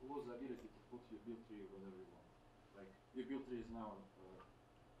lose the ability to put your build tree wherever you want. Like your build tree is now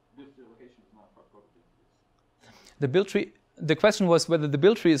build tree location is not hard-coded. The build tree. The question was whether the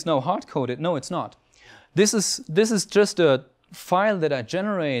build tree is now hard-coded. No, it's not. This is just a file that I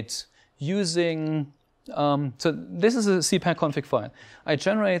generate using. So this is a CPack config file. I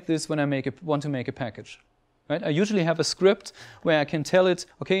generate this when I want to make a package. Right? I usually have a script where I can tell it,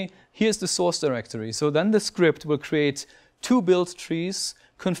 okay, here's the source directory. So then the script will create 2 build trees,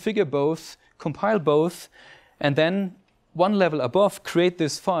 configure both, compile both, and then one level above, create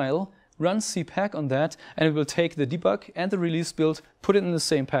this file, run CPack on that, and it will take the debug and the release build, put it in the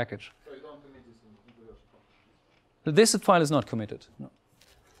same package. So you don't commit this into your script? This file is not committed. No.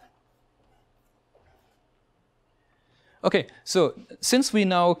 Okay, so since we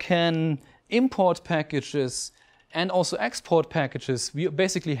now can import packages and also export packages, we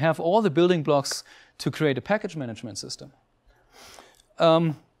basically have all the building blocks to create a package management system.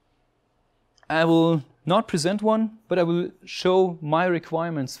 I will not present one, but I will show my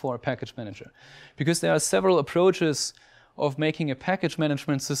requirements for a package manager, because there are several approaches of making a package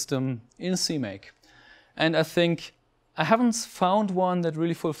management system in CMake. And I think I haven't found one that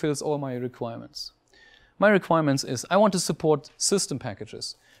really fulfills all my requirements. My requirements is I want to support system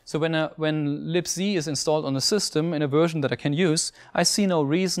packages. So when libc is installed on the system in a version that I can use, I see no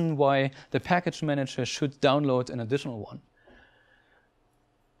reason why the package manager should download an additional one.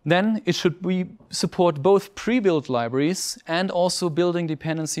 Then it should support both pre-built libraries and also building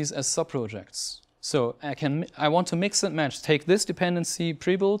dependencies as subprojects. So I want to mix and match, take this dependency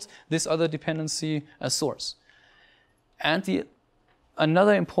pre-built, this other dependency as source. And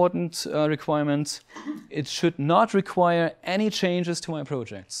another important requirement, it should not require any changes to my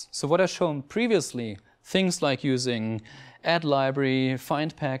projects. So what I've shown previously, things like using add library,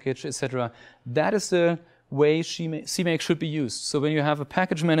 find package, etc., that is the way CMake should be used. So when you have a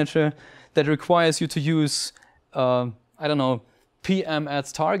package manager that requires you to use, I don't know, PM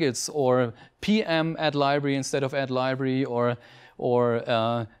adds targets or PM add library instead of add library or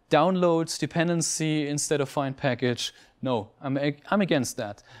downloads dependency instead of find package, no, I'm against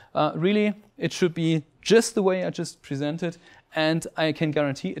that. Really, it should be just the way I just presented, and I can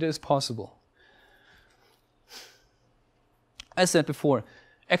guarantee it is possible. As said before,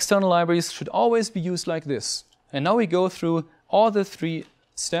 external libraries should always be used like this. And now we go through all the 3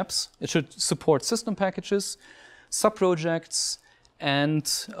 steps. It should support system packages, subprojects, and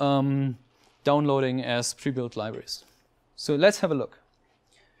downloading as pre-built libraries. So let's have a look.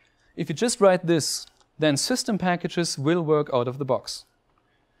 If you just write this, then system packages will work out of the box.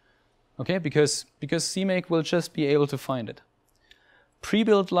 Okay, because CMake will just be able to find it.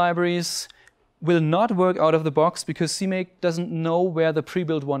 Pre-built libraries will not work out of the box because CMake doesn't know where the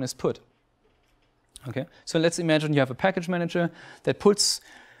pre-built one is put. Okay, so let's imagine you have a package manager that puts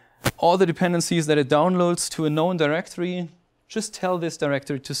all the dependencies that it downloads to a known directory. Just tell this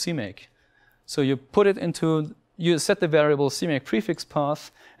directory to CMake. So you put it into, you set the variable CMake prefix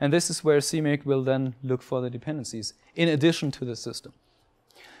path, and this is where CMake will then look for the dependencies in addition to the system.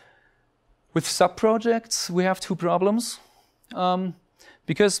 With subprojects, we have 2 problems.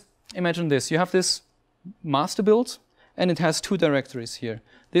 Because imagine this, you have this master build, and it has 2 directories here.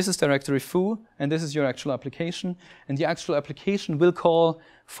 This is directory foo, and this is your actual application, and the actual application will call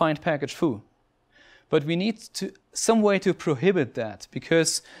find package foo. But we need some way to prohibit that,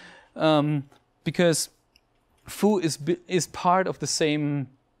 because foo is part of the same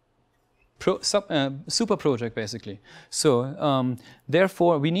super project, basically. So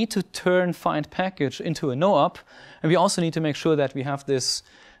therefore, we need to turn find package into a no-op, and we also need to make sure that we have this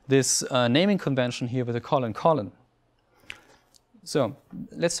naming convention here with a colon. So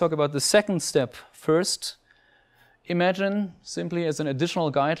let's talk about the second step first. Imagine simply as an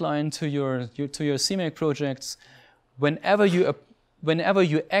additional guideline to your CMake projects, whenever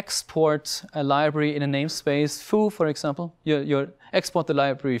you export a library in a namespace foo, for example, you export the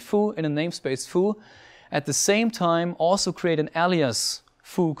library foo in a namespace foo. At the same time, also create an alias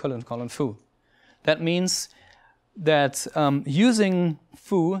foo : foo. That means that using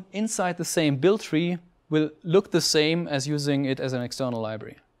foo inside the same build tree will look the same as using it as an external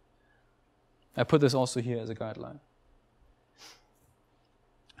library. I put this also here as a guideline.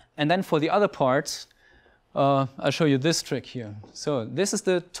 And then for the other part, I'll show you this trick here. So this is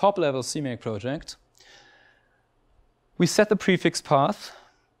the top level CMake project. We set the prefix path,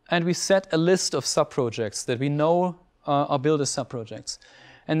 and we set a list of subprojects that we know are built as subprojects.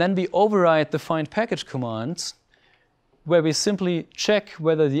 And then we override the find package command, where we simply check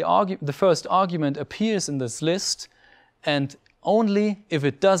whether the first argument appears in this list, and only if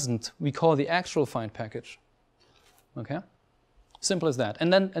it doesn't, we call the actual find package. Okay? Simple as that.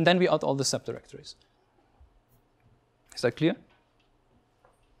 And then we out all the subdirectories. Is that clear?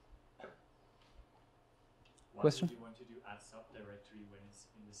 Question? Why do you want to do add subdirectory when it's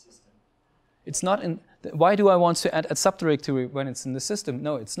in the system? It's not in. Why do I want to add a subdirectory when it's in the system?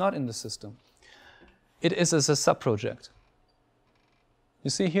 No, it's not in the system. It is as a subproject. You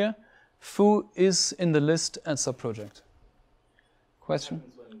see here, foo is in the list and subproject. Question?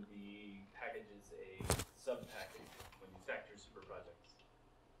 What happens when the package is a sub-package, when you factor super projects?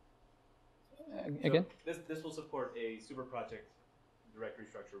 Again? So this will support a super project directory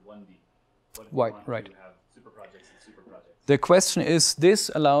structure 1D. What if Right, you want right. to have super projects and super projects? The question is, this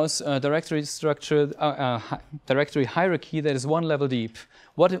allows a directory structure, directory hierarchy that is 1 level deep.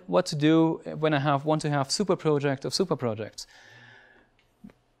 What to do when I want to have super project of super projects?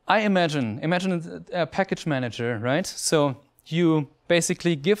 I imagine a package manager, right? So you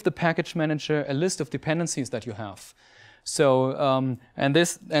basically give the package manager a list of dependencies that you have. So and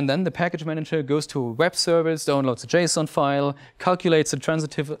then the package manager goes to a web service, downloads a JSON file, calculates a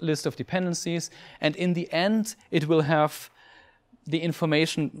transitive list of dependencies, and in the end it will have the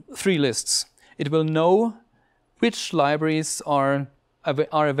information 3 lists. It will know which libraries are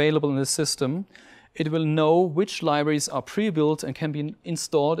available in the system. It will know which libraries are pre-built and can be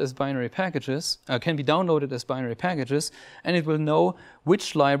installed as binary packages, can be downloaded as binary packages, and it will know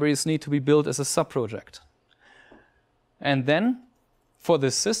which libraries need to be built as a subproject. And then, for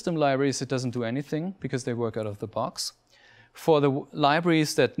the system libraries, it doesn't do anything because they work out of the box. For the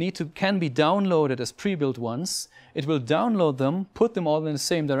libraries that can be downloaded as pre-built ones, it will download them, put them all in the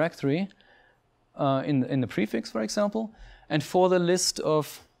same directory, in the prefix, for example, and for the list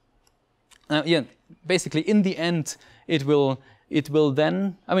of, yeah, basically in the end, it will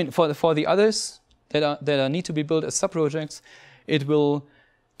then, I mean, for the others that need to be built as subprojects, it will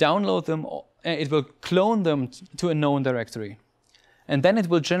download them, it will clone them to a known directory. And then it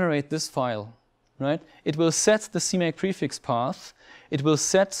will generate this file, right? It will set the CMake prefix path. It will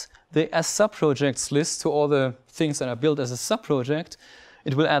set the as subprojects list to all the things that are built as a subproject.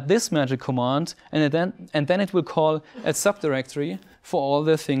 It will add this magic command, and then it will call a subdirectory for all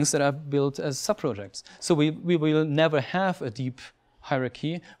the things that are built as subprojects. So we will never have a deep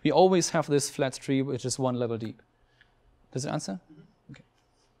hierarchy. We always have this flat tree, which is one level deep. Does it answer? Okay.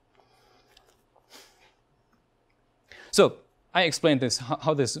 So I explained this,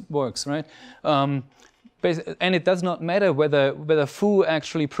 how this works, right? And it does not matter whether foo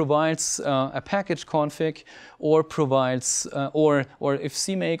actually provides a package config or provides, or if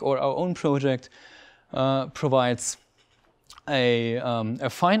CMake or our own project provides a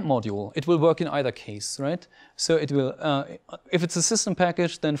find module. It will work in either case, right? So it will, if it's a system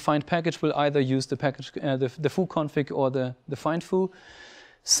package, then find package will either use the package, the foo config or the find foo.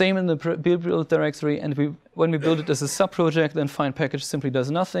 Same in the build directory, and when we build it as a subproject, then find package simply does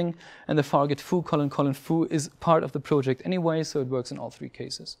nothing, and the target foo : foo is part of the project anyway, so it works in all three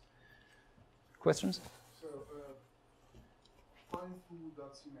cases. Questions? So, find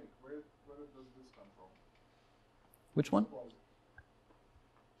foo.cmake, where does this come from? Which one?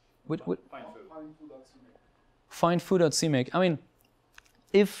 Find Find foo.cmake. Find foo.cmake. I mean,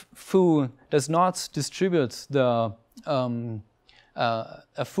 if foo does not distribute the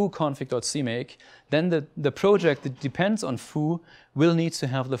a foo config.cmake, then the project that depends on foo will need to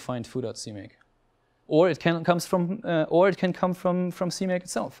have the find foo.cmake. Or it can come from CMake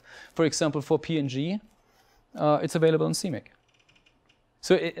itself. For example, for PNG, it's available in CMake.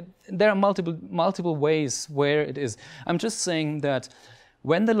 So there are multiple ways where it is. I'm just saying that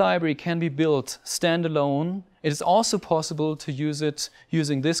when the library can be built standalone, it is also possible to use it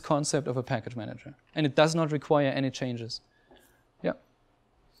using this concept of a package manager, and it does not require any changes. Yeah.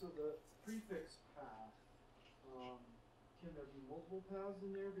 So the prefix path, can there be multiple paths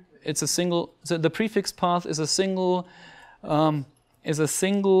in there? Because it's a single. So the prefix path is a single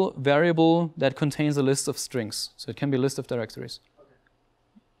variable that contains a list of strings. So it can be a list of directories.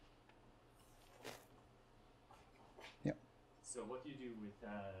 So what do you do with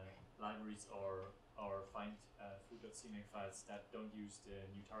libraries or find foo.cmake files that don't use the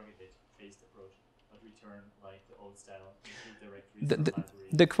new target-based approach, but return like the old style include directories?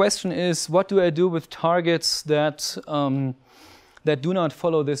 The question is, what do I do with targets that that do not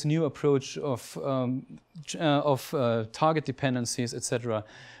follow this new approach of target dependencies, etc.?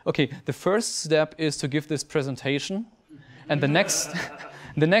 Okay, the first step is to give this presentation, and the next.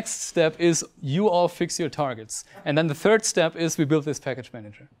 The next step is you all fix your targets. And then the third step is we build this package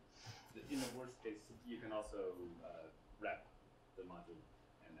manager. In the worst case, you can also wrap the module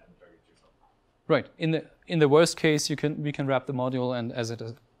and add the target yourself. Right. In the worst case, we can wrap the module and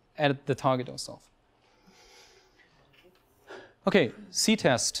add the target ourselves. Okay,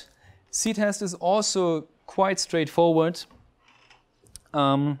 CTest. CTest is also quite straightforward.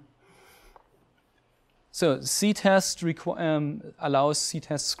 So CTest allows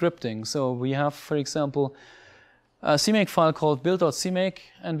CTest scripting. So we have, for example, a CMake file called build.cmake,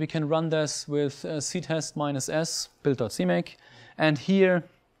 and we can run this with ctest -s build.cmake. And here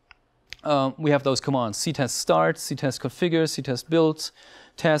we have those commands: ctest start, ctest configure, ctest build,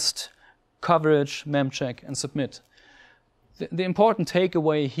 test, coverage, memcheck, and submit. The important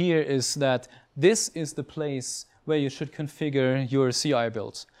takeaway here is that this is the place where you should configure your CI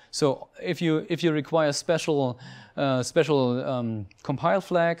build. So if you require special compile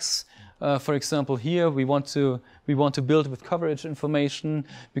flags, for example, here we want to build with coverage information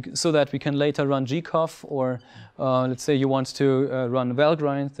so that we can later run gconf, or let's say you want to run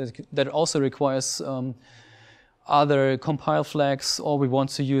valgrind that also requires other compile flags, or we want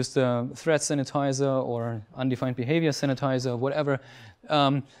to use the thread sanitizer or undefined behavior sanitizer, whatever.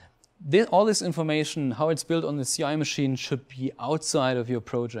 All this information, how it's built on the CI machine, should be outside of your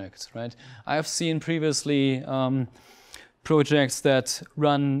project, right? I have seen previously projects that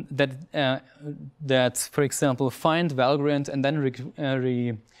run that, for example, find Valgrind and then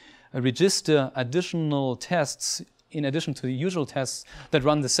register additional tests in addition to the usual tests that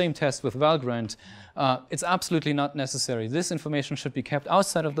run the same test with Valgrind. It's absolutely not necessary. This information should be kept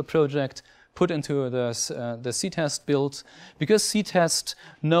outside of the project, put into the CTest build, because CTest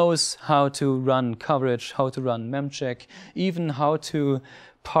knows how to run coverage, how to run memcheck, even how to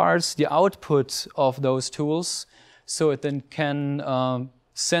parse the output of those tools, so it then can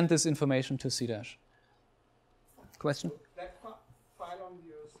send this information to CDash. Question? That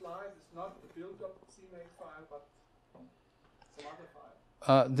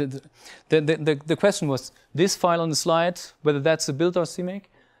The question was this file on the slide, whether that's a build.cmake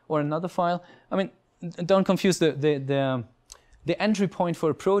or another file. I mean, don't confuse the entry point for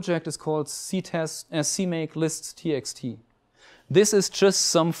a project is called CTest and CMake lists.txt. This is just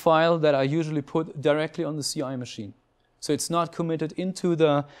some file that I usually put directly on the CI machine. So it's not committed into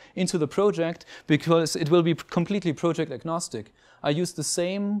the project because it will be completely project agnostic. I use the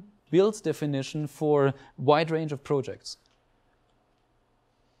same build definition for a wide range of projects.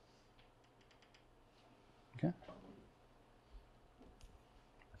 Okay.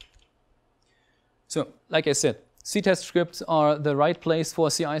 So, like I said, CTest scripts are the right place for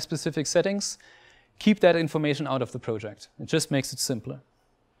CI-specific settings. Keep that information out of the project. It just makes it simpler.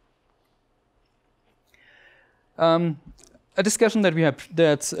 A discussion that we have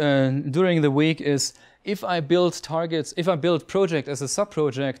during the week is if I build project as a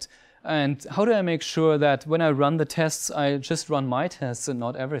sub-project, and how do I make sure that when I run the tests, I just run my tests and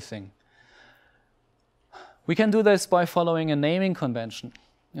not everything? We can do this by following a naming convention.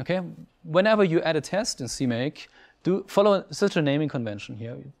 Okay, whenever you add a test in CMake, follow such a naming convention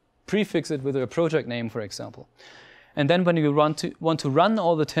here. Prefix it with a project name, for example. And then when you want to run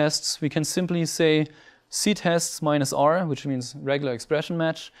all the tests, we can simply say ctests minus R, which means regular expression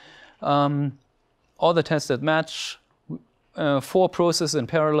match, all the tests that match, 4 processes in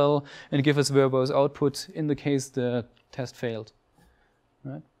parallel, and give us verbose output in the case the test failed.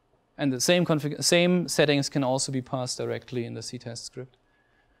 Right? And the same settings can also be passed directly in the CTest script.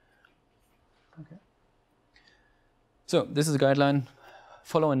 Okay. So this is a guideline.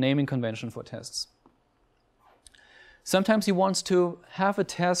 Follow a naming convention for tests. Sometimes you want to have a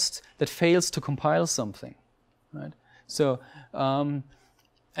test that fails to compile something, right? So, and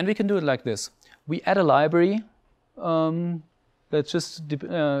we can do it like this. We add a library that just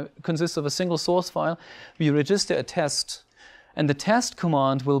consists of a single source file. We register a test, and the test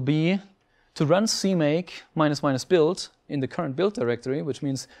command will be to run CMake -- build in the current build directory, which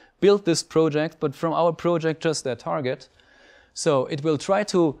means build this project, but from our project just their target. So it will try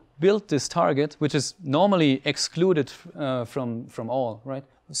to build this target, which is normally excluded from all, right?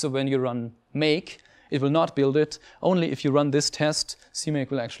 So when you run make, it will not build it. Only if you run this test, CMake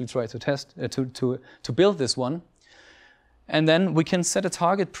will actually try to test to build this one. And then we can set a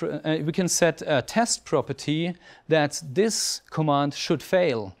target. We can set a test property that this command should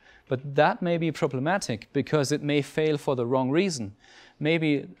fail, but that may be problematic because it may fail for the wrong reason.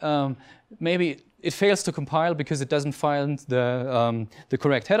 Maybe it fails to compile because it doesn't find the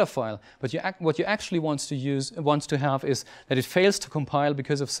correct header file. But what you actually want to have is that it fails to compile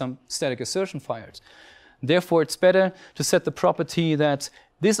because of some static assertion fired. Therefore, it's better to set the property that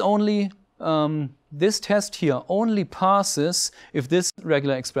this test here only passes if this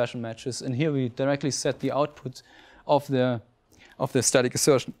regular expression matches. And here we directly set the output of the static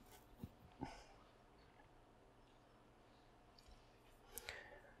assertion.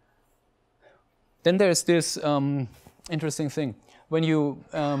 Then there's this interesting thing. When you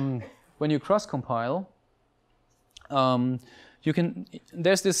cross-compile,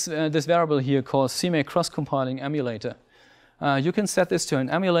 there's this variable here called CMake cross-compiling emulator. You can set this to an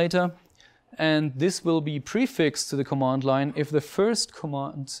emulator, and this will be prefixed to the command line if the first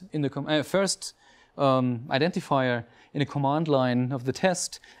command in the first identifier in a command line of the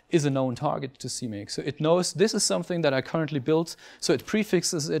test is a known target to CMake. So it knows this is something that I currently built, so it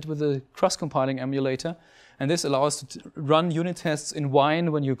prefixes it with a cross-compiling emulator, and this allows to run unit tests in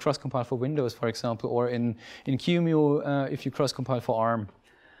Wine when you cross-compile for Windows, for example, or in QEMU if you cross-compile for ARM.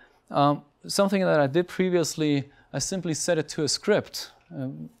 Something that I did previously, I simply set it to a script.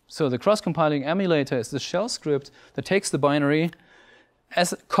 So the cross-compiling emulator is the shell script that takes the binary,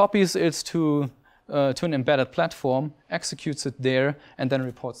 copies it to an embedded platform, executes it there, and then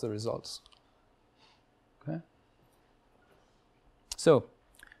reports the results. Okay. So,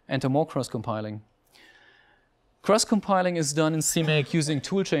 enter more cross-compiling. Cross-compiling is done in CMake using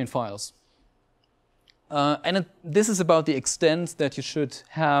toolchain files. This is about the extent that you should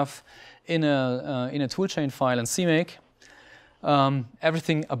have in a toolchain file in CMake.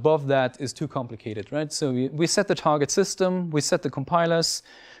 Everything above that is too complicated, right? So we set the target system, we set the compilers,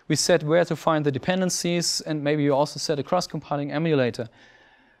 we set where to find the dependencies, and maybe you also set a cross-compiling emulator.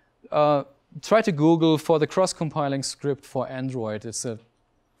 Try to Google for the cross-compiling script for Android. It's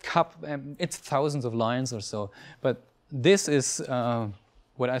it's thousands of lines or so, but this is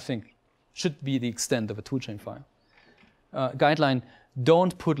what I think should be the extent of a toolchain file. Guideline: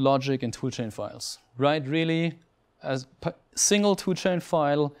 don't put logic in toolchain files. Write really a single toolchain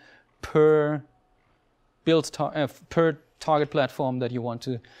file per per target platform that you want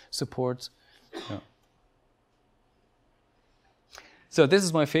to support. Yeah. So this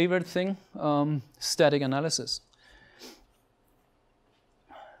is my favorite thing, static analysis.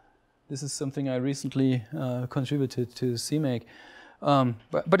 This is something I recently contributed to CMake,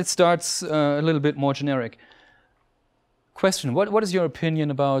 but it starts a little bit more generic. Question, what is your opinion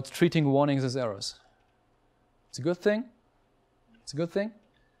about treating warnings as errors? It's a good thing? It's a good thing?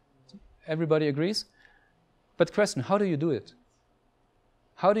 Everybody agrees? But question, how do you do it?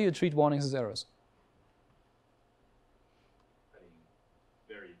 How do you treat warnings as errors?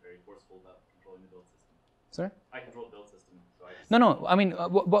 Very, very forceful about controlling the build system. Sorry? I control the build system, so I just... No, I mean,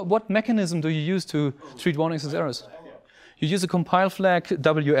 what mechanism do you use to treat warnings as errors? You use a compile flag,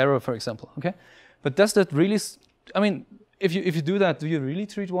 W error, for example, okay? But does that really, I mean, if you do that, do you really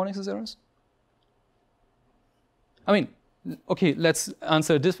treat warnings as errors? I mean, okay, let's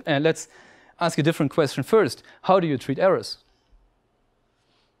answer this, let's ask a different question first. How do you treat errors?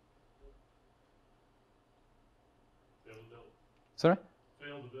 Fail to build. Sorry?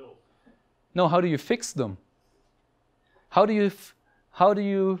 Fail to build. No, how do you fix them? How do you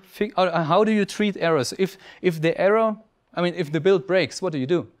treat errors? If the error, I mean, if the build breaks, what do you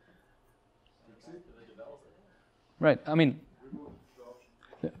do? Right. I mean,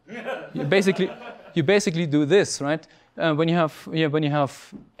 you basically do this, right? When you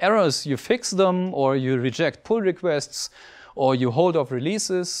have errors, you fix them, or you reject pull requests, or you hold off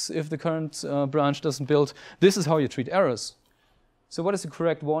releases if the current branch doesn't build. This is how you treat errors. So, what is the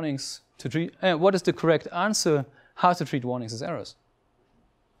correct warnings to treat? What is the correct answer? How to treat warnings as errors?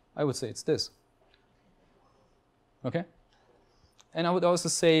 I would say it's this. Okay. And I would also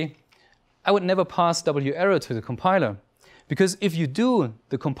say, I would never pass W error to the compiler, because if you do,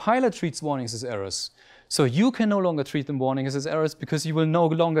 the compiler treats warnings as errors. So you can no longer treat them warnings as errors because you will no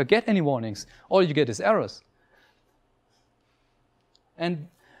longer get any warnings. All you get is errors. And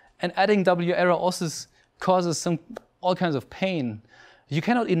adding W error also causes all kinds of pain. You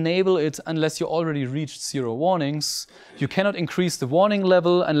cannot enable it unless you already reached 0 warnings. You cannot increase the warning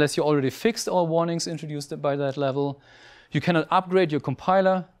level unless you already fixed all warnings introduced by that level. You cannot upgrade your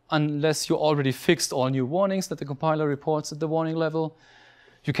compiler unless you already fixed all new warnings that the compiler reports at the warning level.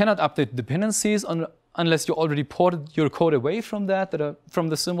 You cannot update dependencies unless you already ported your code away from from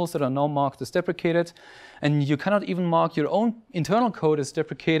the symbols that are now marked as deprecated. And you cannot even mark your own internal code as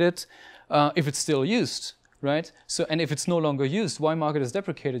deprecated if it's still used, right? So, and if it's no longer used, why mark it as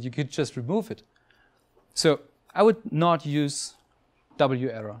deprecated? You could just remove it. So I would not use W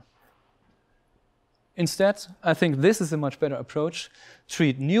error. Instead, I think this is a much better approach.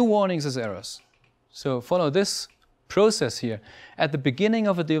 Treat new warnings as errors. So follow this process here. At the beginning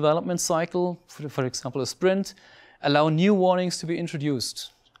of a development cycle, for example, a sprint, allow new warnings to be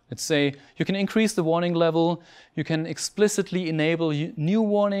introduced. Let's say you can increase the warning level, you can explicitly enable new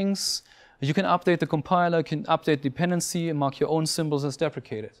warnings, you can update the compiler, you can update dependency and mark your own symbols as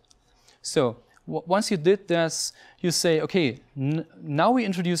deprecated. So once you did this, you say, okay, now we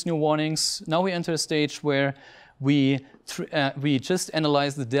introduce new warnings. Now we enter a stage where we just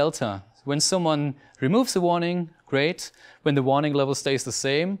analyze the delta. When someone removes a warning, great. When the warning level stays the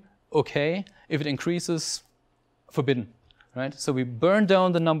same, okay. If it increases, forbidden, right? So we burn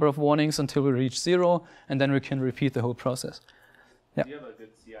down the number of warnings until we reach 0, and then we can repeat the whole process. Yeah. Do you have a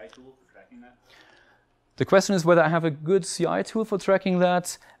good CI tool for tracking that? The question is whether I have a good CI tool for tracking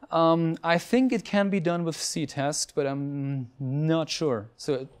that. I think it can be done with CTest, but I'm not sure.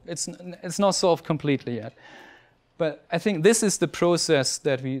 So it's not solved completely yet. But I think this is the process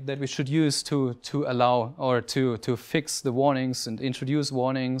that we should use to allow or to fix the warnings and introduce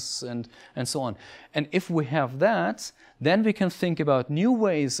warnings and so on. And if we have that, then we can think about new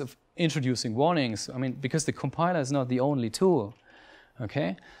ways of introducing warnings. I mean, because the compiler is not the only tool.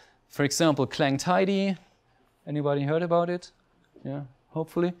 Okay. For example, Clang Tidy. Anybody heard about it? Yeah,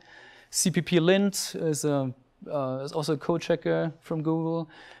 hopefully. cpp-lint is also a code checker from Google.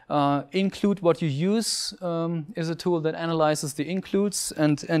 Include what you use is a tool that analyzes the includes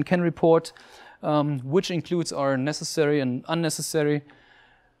and can report which includes are necessary and unnecessary.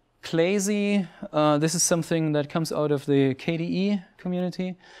 Clazy, this is something that comes out of the KDE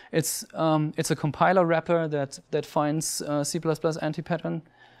community. It's a compiler wrapper that finds C++ anti-patterns.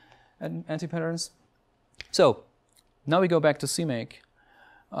 So now we go back to CMake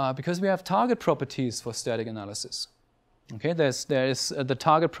because we have target properties for static analysis. Okay, there is the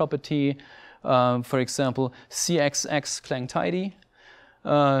target property, for example, CXX Clang Tidy,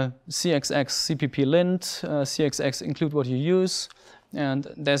 CXX cpp-lint, CXX include what you use, and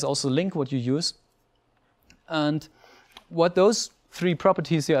there's also link what you use. And what those 3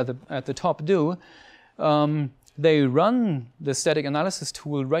 properties here at the top do, they run the static analysis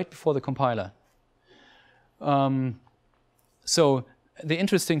tool right before the compiler. So the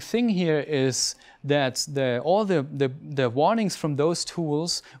interesting thing here is that all the warnings from those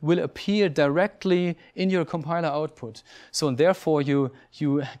tools will appear directly in your compiler output. So and therefore you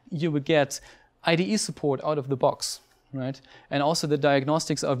will get IDE support out of the box, right? And also the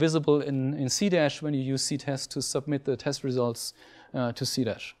diagnostics are visible in C- when you use CTest to submit the test results to C-.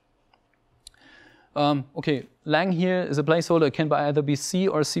 Okay, lang here is a placeholder. It can either be C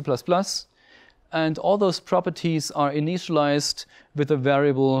or C++. And all those properties are initialized with a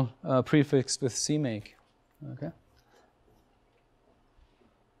variable prefixed with CMake. Okay.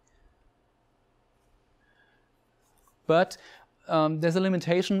 But there's a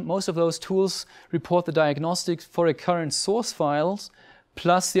limitation. Most of those tools report the diagnostics for a current source file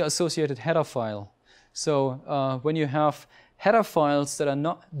plus the associated header file. So when you have header files that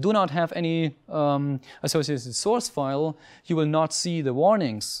do not have any associated source file, you will not see the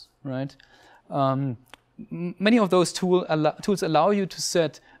warnings, right? Many of those tools allow you to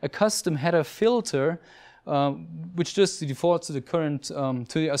set a custom header filter, which just defaults to the current to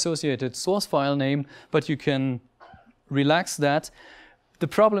the associated source file name, but you can relax that. The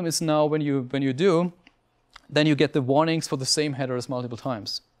problem is now when you do, then you get the warnings for the same headers multiple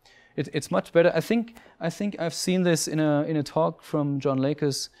times. It's much better. I think I've seen this in a talk from John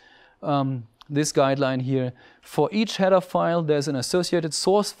Lakers. This guideline here. For each header file, there's an associated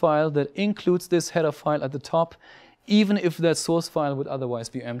source file that includes this header file at the top, even if that source file would otherwise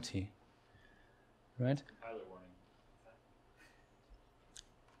be empty. Right?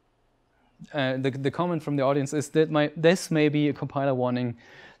 The comment from the audience is that this may be a compiler warning.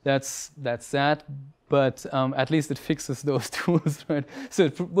 That's sad, but at least it fixes those tools, right? So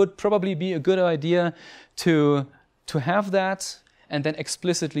it would probably be a good idea to have that and then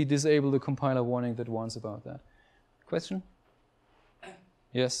explicitly disable the compiler warning that warns about that. Question?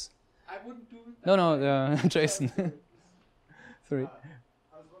 Yes? I wouldn't do it. No, Jason. Sorry. I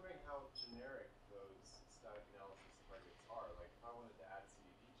was wondering how generic those static analysis targets are. Like, if I wanted to add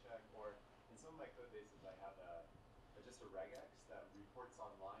CPack, or in some of my code bases, I have just a regex that reports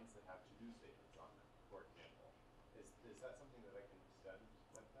on lines that have to-do statements on them, for example. Is that something that I can extend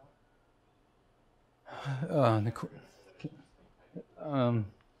like that?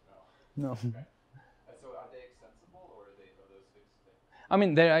 No. Okay. So are they extensible, or are those fixed things? I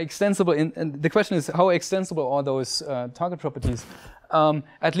mean, they are extensible. And the question is, how extensible are those target properties?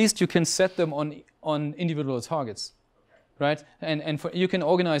 At least you can set them on individual targets, okay, right? And you can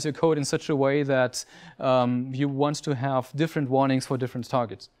organize your code in such a way that you want to have different warnings for different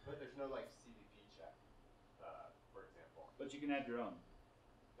targets. But there's no like CPack, for example. But you can add your own.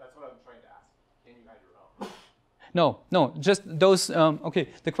 That's what I'm trying to ask. Can you add your own? No, just those. Okay,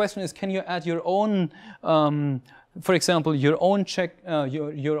 the question is, can you add your own, for example, your own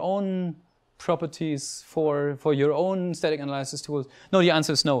your own properties for your own static analysis tools? No, the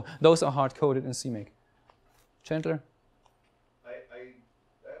answer is no. Those are hard-coded in CMake. Chandler? I have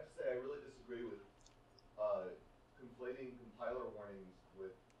to say I really disagree with conflating compiler warnings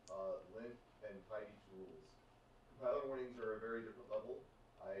with lint and tidy tools. Compiler warnings are a very different level.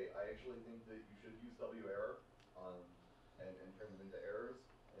 I actually think that you should use W-error and turn them into errors.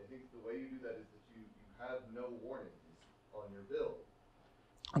 I think the way you do that is that you have no warnings on your build.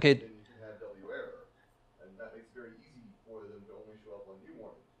 Okay. Then you can have W-error. And that makes it very easy for them to only show up on new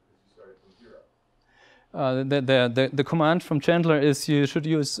warnings because you started from zero. The command from Chandler is you should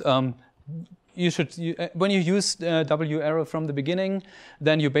use when you use W-error from the beginning,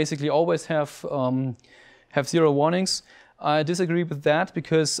 then you basically always have zero warnings. I disagree with that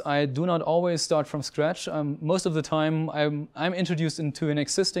because I do not always start from scratch. Most of the time, I'm introduced into an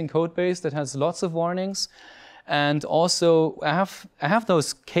existing code base that has lots of warnings, and also I have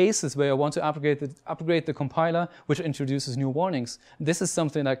those cases where I want to upgrade the compiler, which introduces new warnings. This is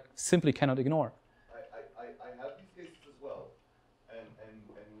something I simply cannot ignore. I have these cases as well, and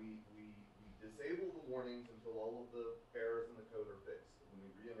we disable the warnings until all of the errors in the code are fixed, and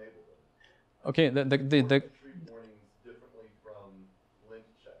we re-enable them. Okay, the treat warnings differently from link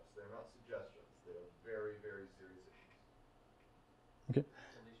checks. They're not suggestions. They're very, very serious issues. Okay. And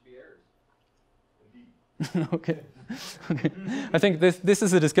they should be errors. Indeed. Okay. I think this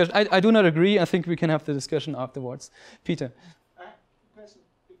is a discussion. I do not agree. I think we can have the discussion afterwards. Peter. I have a question.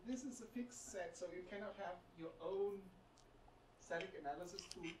 If this is a fixed set, so you cannot have your own static analysis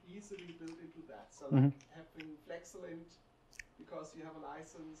tool easily built into that. So like having FlexLint, because you have a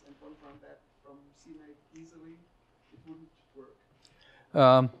license and don't run that from CMake easily, it wouldn't work.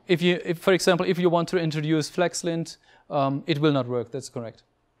 If for example, if you want to introduce FlexLint, it will not work. That's correct.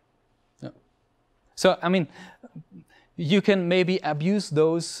 Yeah. So I mean, You can maybe abuse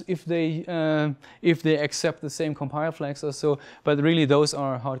those if they accept the same compile flags or so, but really those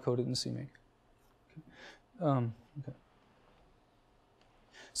are hard-coded in CMake. Okay.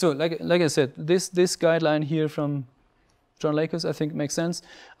 So like I said, this guideline here from John Lakers, I think makes sense.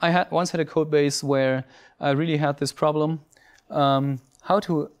 I once had a code base where I really had this problem, how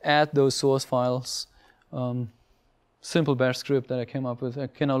to add those source files. Simple bash script that I came up with. I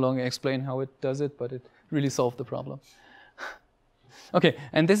can no longer explain how it does it, but it really solved the problem. Okay,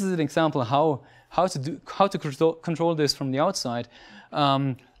 and this is an example how to control this from the outside.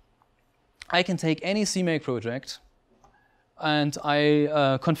 I can take any CMake project and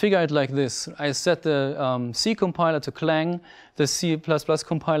I configure it like this. I set the C compiler to Clang, the C++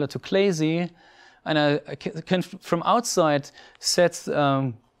 compiler to Clazy, and I can from outside set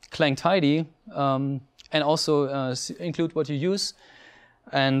Clang tidy and also include what you use.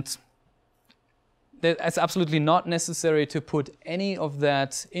 And it's absolutely not necessary to put any of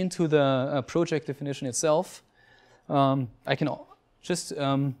that into the project definition itself. I can just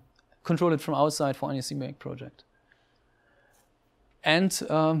control it from outside for any CMake project. And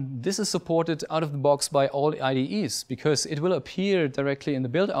this is supported out of the box by all IDEs because it will appear directly in the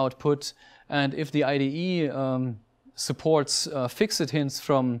build output. And if the IDE supports fixed hints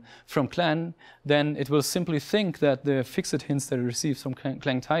from Clang, then it will simply think that the fixed hints that it receives from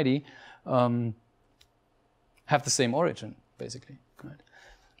Clang tidy have the same origin, basically. Right.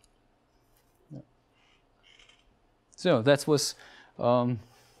 Yeah. So that was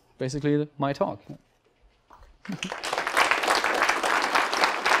basically my talk.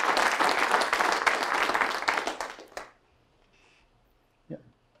 Yeah.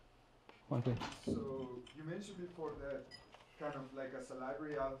 One thing. So you mentioned before that kind of like as a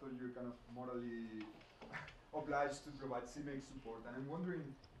library author, you're kind of morally obliged to provide CMake support, and I'm wondering,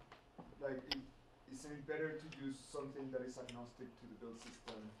 like, isn't it better to use something that is agnostic to the build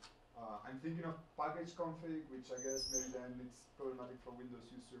system? I'm thinking of package config, which I guess maybe then it's problematic for Windows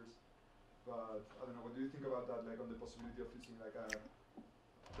users. But I don't know, what do you think about that, like on the possibility of using like a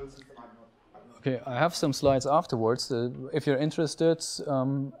build system agnostic? Okay, I have some slides afterwards. If you're interested,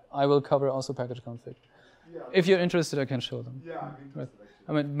 I will cover also package config. Yeah, if you're interested, I can show them. Yeah, I'm interested. Right.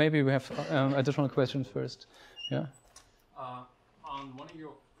 I mean, maybe we have additional questions first. Yeah. On one of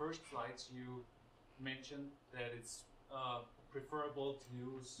your first slides, you mentioned that it's preferable to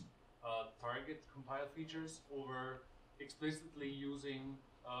use target compile features over explicitly using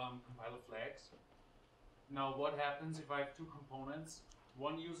compiler flags. Now, what happens if I have two components?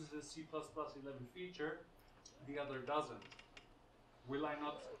 One uses a C++11 feature, the other doesn't. Will I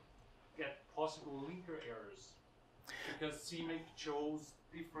not get possible linker errors because CMake chose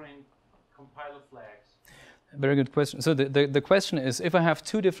different compiler flags? Very good question. So the question is, if I have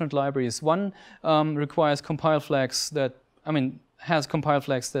two different libraries, one requires compile flags that, has compile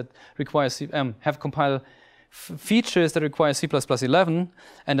flags that require have compile features that require C++11,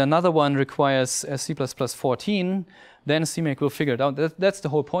 and another one requires C++14, then CMake will figure it out. That's the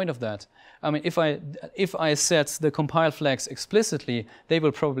whole point of that. I mean, if I set the compile flags explicitly, they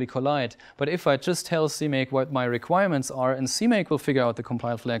will probably collide. But if I just tell CMake what my requirements are, and CMake will figure out the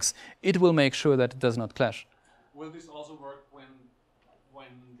compile flags, it will make sure that it does not clash. Will this also work when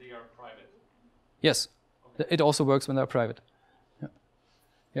they are private? Yes, okay. It also works when they're private. Yeah.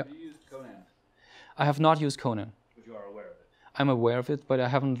 Yeah. Have you used Conan? I have not used Conan. But you are aware of it? I'm aware of it, but I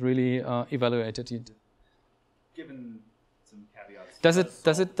haven't really evaluated it. Given some caveats.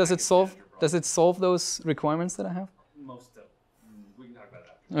 Does it solve those requirements that I have? Most of them. We can talk about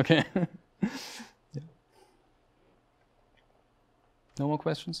that after. Okay. Yeah. No more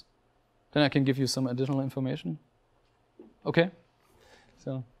questions? Then I can give you some additional information. Okay.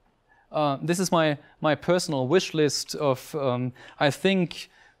 So this is my personal wish list of I think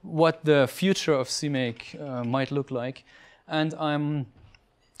what the future of CMake might look like, and I'm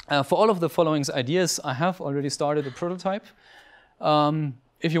for all of the following ideas, I have already started a prototype.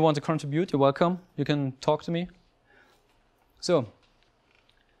 If you want to contribute, you're welcome. You can talk to me. So,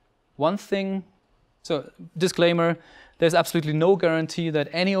 one thing, disclaimer, there's absolutely no guarantee that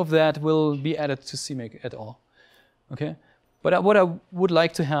any of that will be added to CMake at all. Okay? But what I would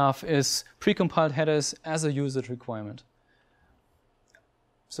like to have is precompiled headers as a usage requirement.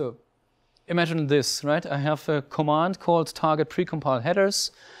 So, imagine this, right? I have a command called target precompiled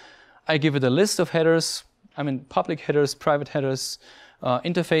headers. I give it a list of headers, public headers, private headers,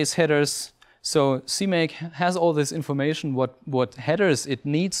 interface headers. So CMake has all this information, what headers it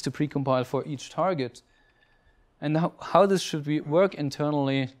needs to precompile for each target. And how this should work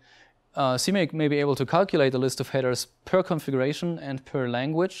internally, CMake may be able to calculate a list of headers per configuration and per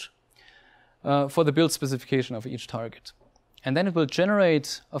language. for the build specification of each target. And then it will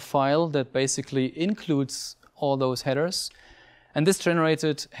generate a file that basically includes all those headers. And this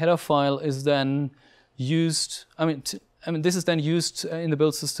generated header file is then used, this is then used in the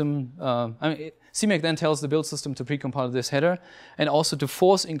build system. CMake then tells the build system to precompile this header and also to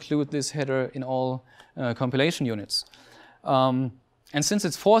force include this header in all compilation units. And since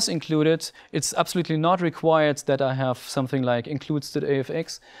it's force included, it's absolutely not required that I have something like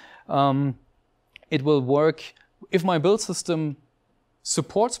includes.afx. It will work if my build system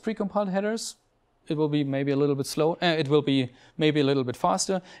supports precompiled headers. It will be maybe a little bit slow. It will be maybe a little bit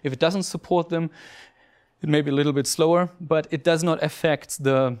faster. If it doesn't support them, it may be a little bit slower, but it does not affect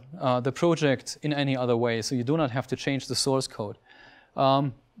the project in any other way. So you do not have to change the source code.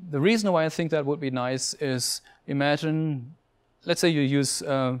 The reason why I think that would be nice is imagine, let's say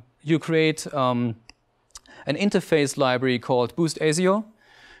you create an interface library called Boost ASIO.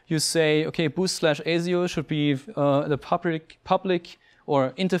 You say, okay, Boost/ASIO should be the public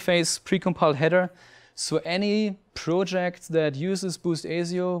or interface precompiled header. So any project that uses Boost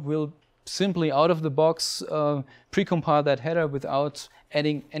ASIO will simply out of the box precompile that header without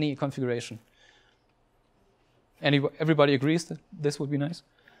adding any configuration. Everybody agrees that this would be nice?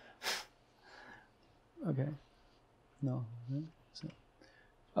 Okay. No.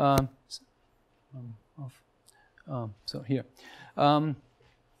 So here.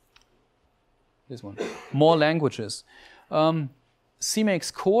 This one. More languages. CMake's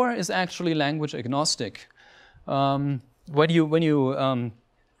core is actually language agnostic. When you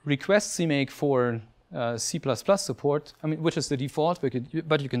request CMake for C++ support, which is the default,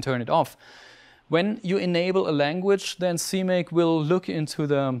 but you can turn it off. When you enable a language, then CMake will look into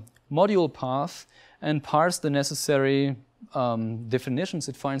the module path and parse the necessary definitions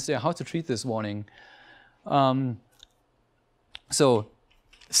it finds there, how to treat this warning. So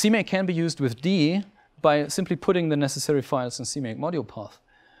CMake can be used with D by simply putting the necessary files in CMake module path.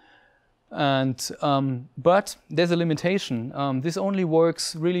 And but there's a limitation. This only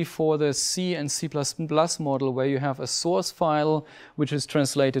works really for the C and C++ model, where you have a source file which is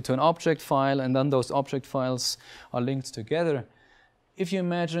translated to an object file, and then those object files are linked together. If you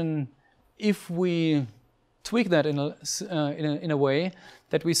imagine, if we tweak that in a way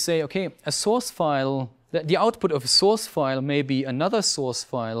that we say, okay, a source file, the output of a source file may be another source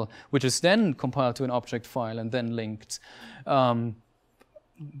file, which is then compiled to an object file and then linked.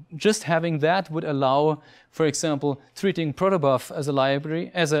 Just having that would allow, for example, treating protobuf as a library,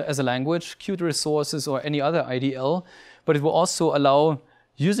 as a language, Qt resources, or any other IDL. But it will also allow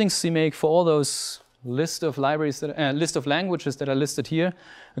using CMake for all those list of libraries, list of languages that are listed here.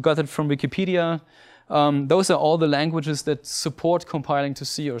 I got it from Wikipedia. Those are all the languages that support compiling to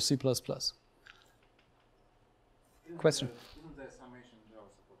C or C++. Question? Isn't there some Asian Java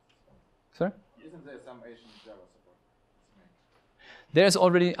support? Sorry? Isn't there some Asian Java support?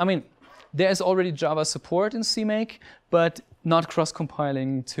 There is already Java support in CMake, but not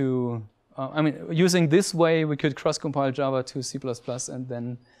cross-compiling to. Using this way, we could cross-compile Java to C++ and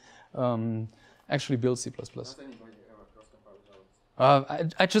then actually build C++. Does anybody ever cross-compile Java?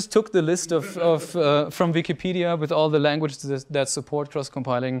 I just took the list of from Wikipedia with all the languages that support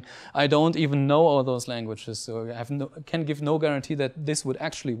cross-compiling. I don't even know all those languages, so I can give no guarantee that this would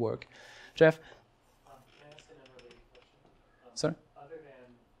actually work. Jeff? Can I ask another related question? Sorry? Other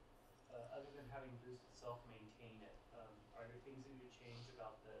than having Boost itself maintain it, are there things that you change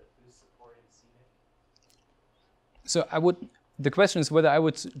about the Boost support in CMake? So the question is whether I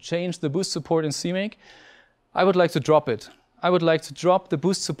would change the Boost support in CMake. I would like to drop it. I would like to drop the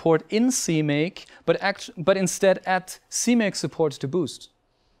Boost support in CMake, but instead add CMake support to Boost.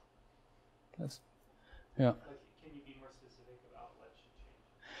 Yeah. Can you be more specific about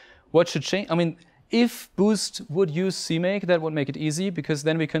what should change? What should change? If Boost would use CMake, that would make it easy, because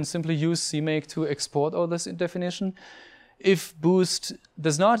then we can simply use CMake to export all this definition. If Boost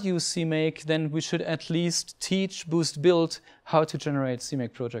does not use CMake, then we should at least teach Boost build how to generate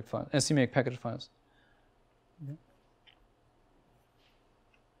CMake project files, CMake package files. Okay.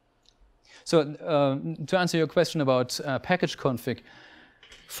 So to answer your question about package config,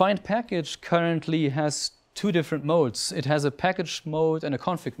 find package currently has two different modes. It has a package mode and a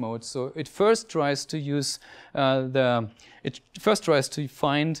config mode. So it first tries to use find a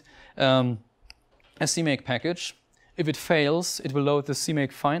CMake package. If it fails, it will load the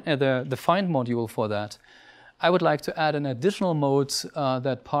CMake the find module for that. I would like to add an additional mode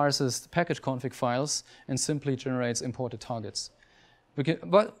that parses the package config files and simply generates imported targets.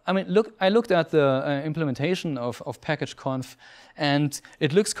 I looked at the implementation of package conf, and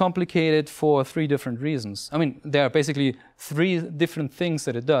it looks complicated for three different reasons. There are basically three different things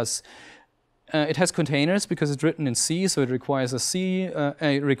that it does. it has containers because it's written in C, so it requires a C.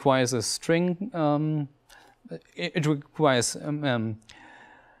 It requires a string. It requires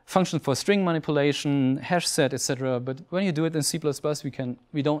function for string manipulation, hash set, etc. But when you do it in C++,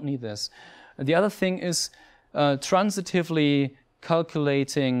 we don't need this. The other thing is transitively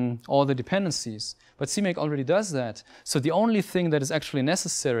calculating all the dependencies. But CMake already does that. So the only thing that is actually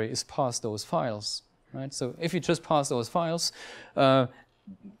necessary is pass those files. Right? So if you just pass those files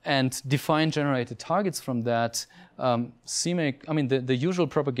and define generated targets from that, CMake, I mean, the usual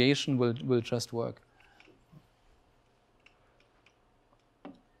propagation will just work.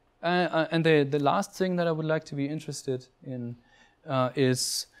 And the last thing that I would like to be interested in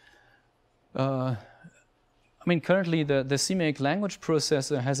is, I mean, currently the CMake language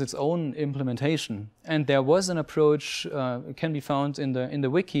processor has its own implementation, and there was an approach, it can be found in the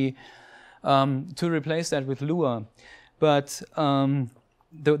wiki, to replace that with Lua. But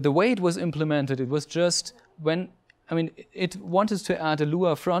the way it was implemented, it was just when, I mean, it wanted to add a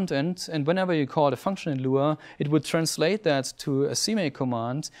Lua front end, and whenever you called a function in Lua, it would translate that to a CMake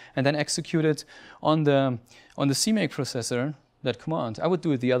command and then execute it on the CMake processor, that command. I would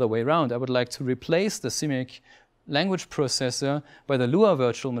do it the other way around. I would like to replace the CMake language processor by the Lua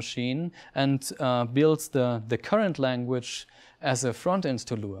virtual machine and build the current language as a front end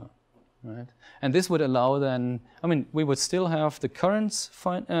to Lua. Right? And this would allow then, I mean, we would still have the current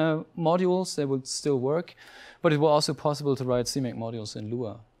modules, they would still work, but it was also possible to write CMake modules in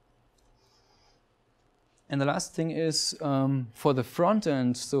Lua. And the last thing is for the front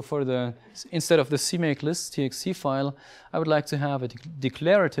end, so for instead of the CMake list.txt file, I would like to have a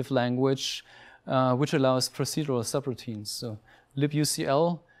declarative language which allows procedural subroutines. So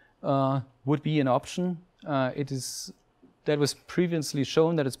libucl would be an option. That was previously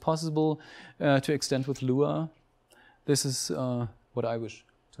shown that it's possible to extend with Lua. This is what I wish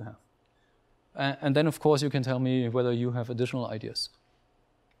to have. And then, of course, you can tell me whether you have additional ideas.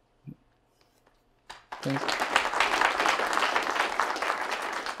 Thanks.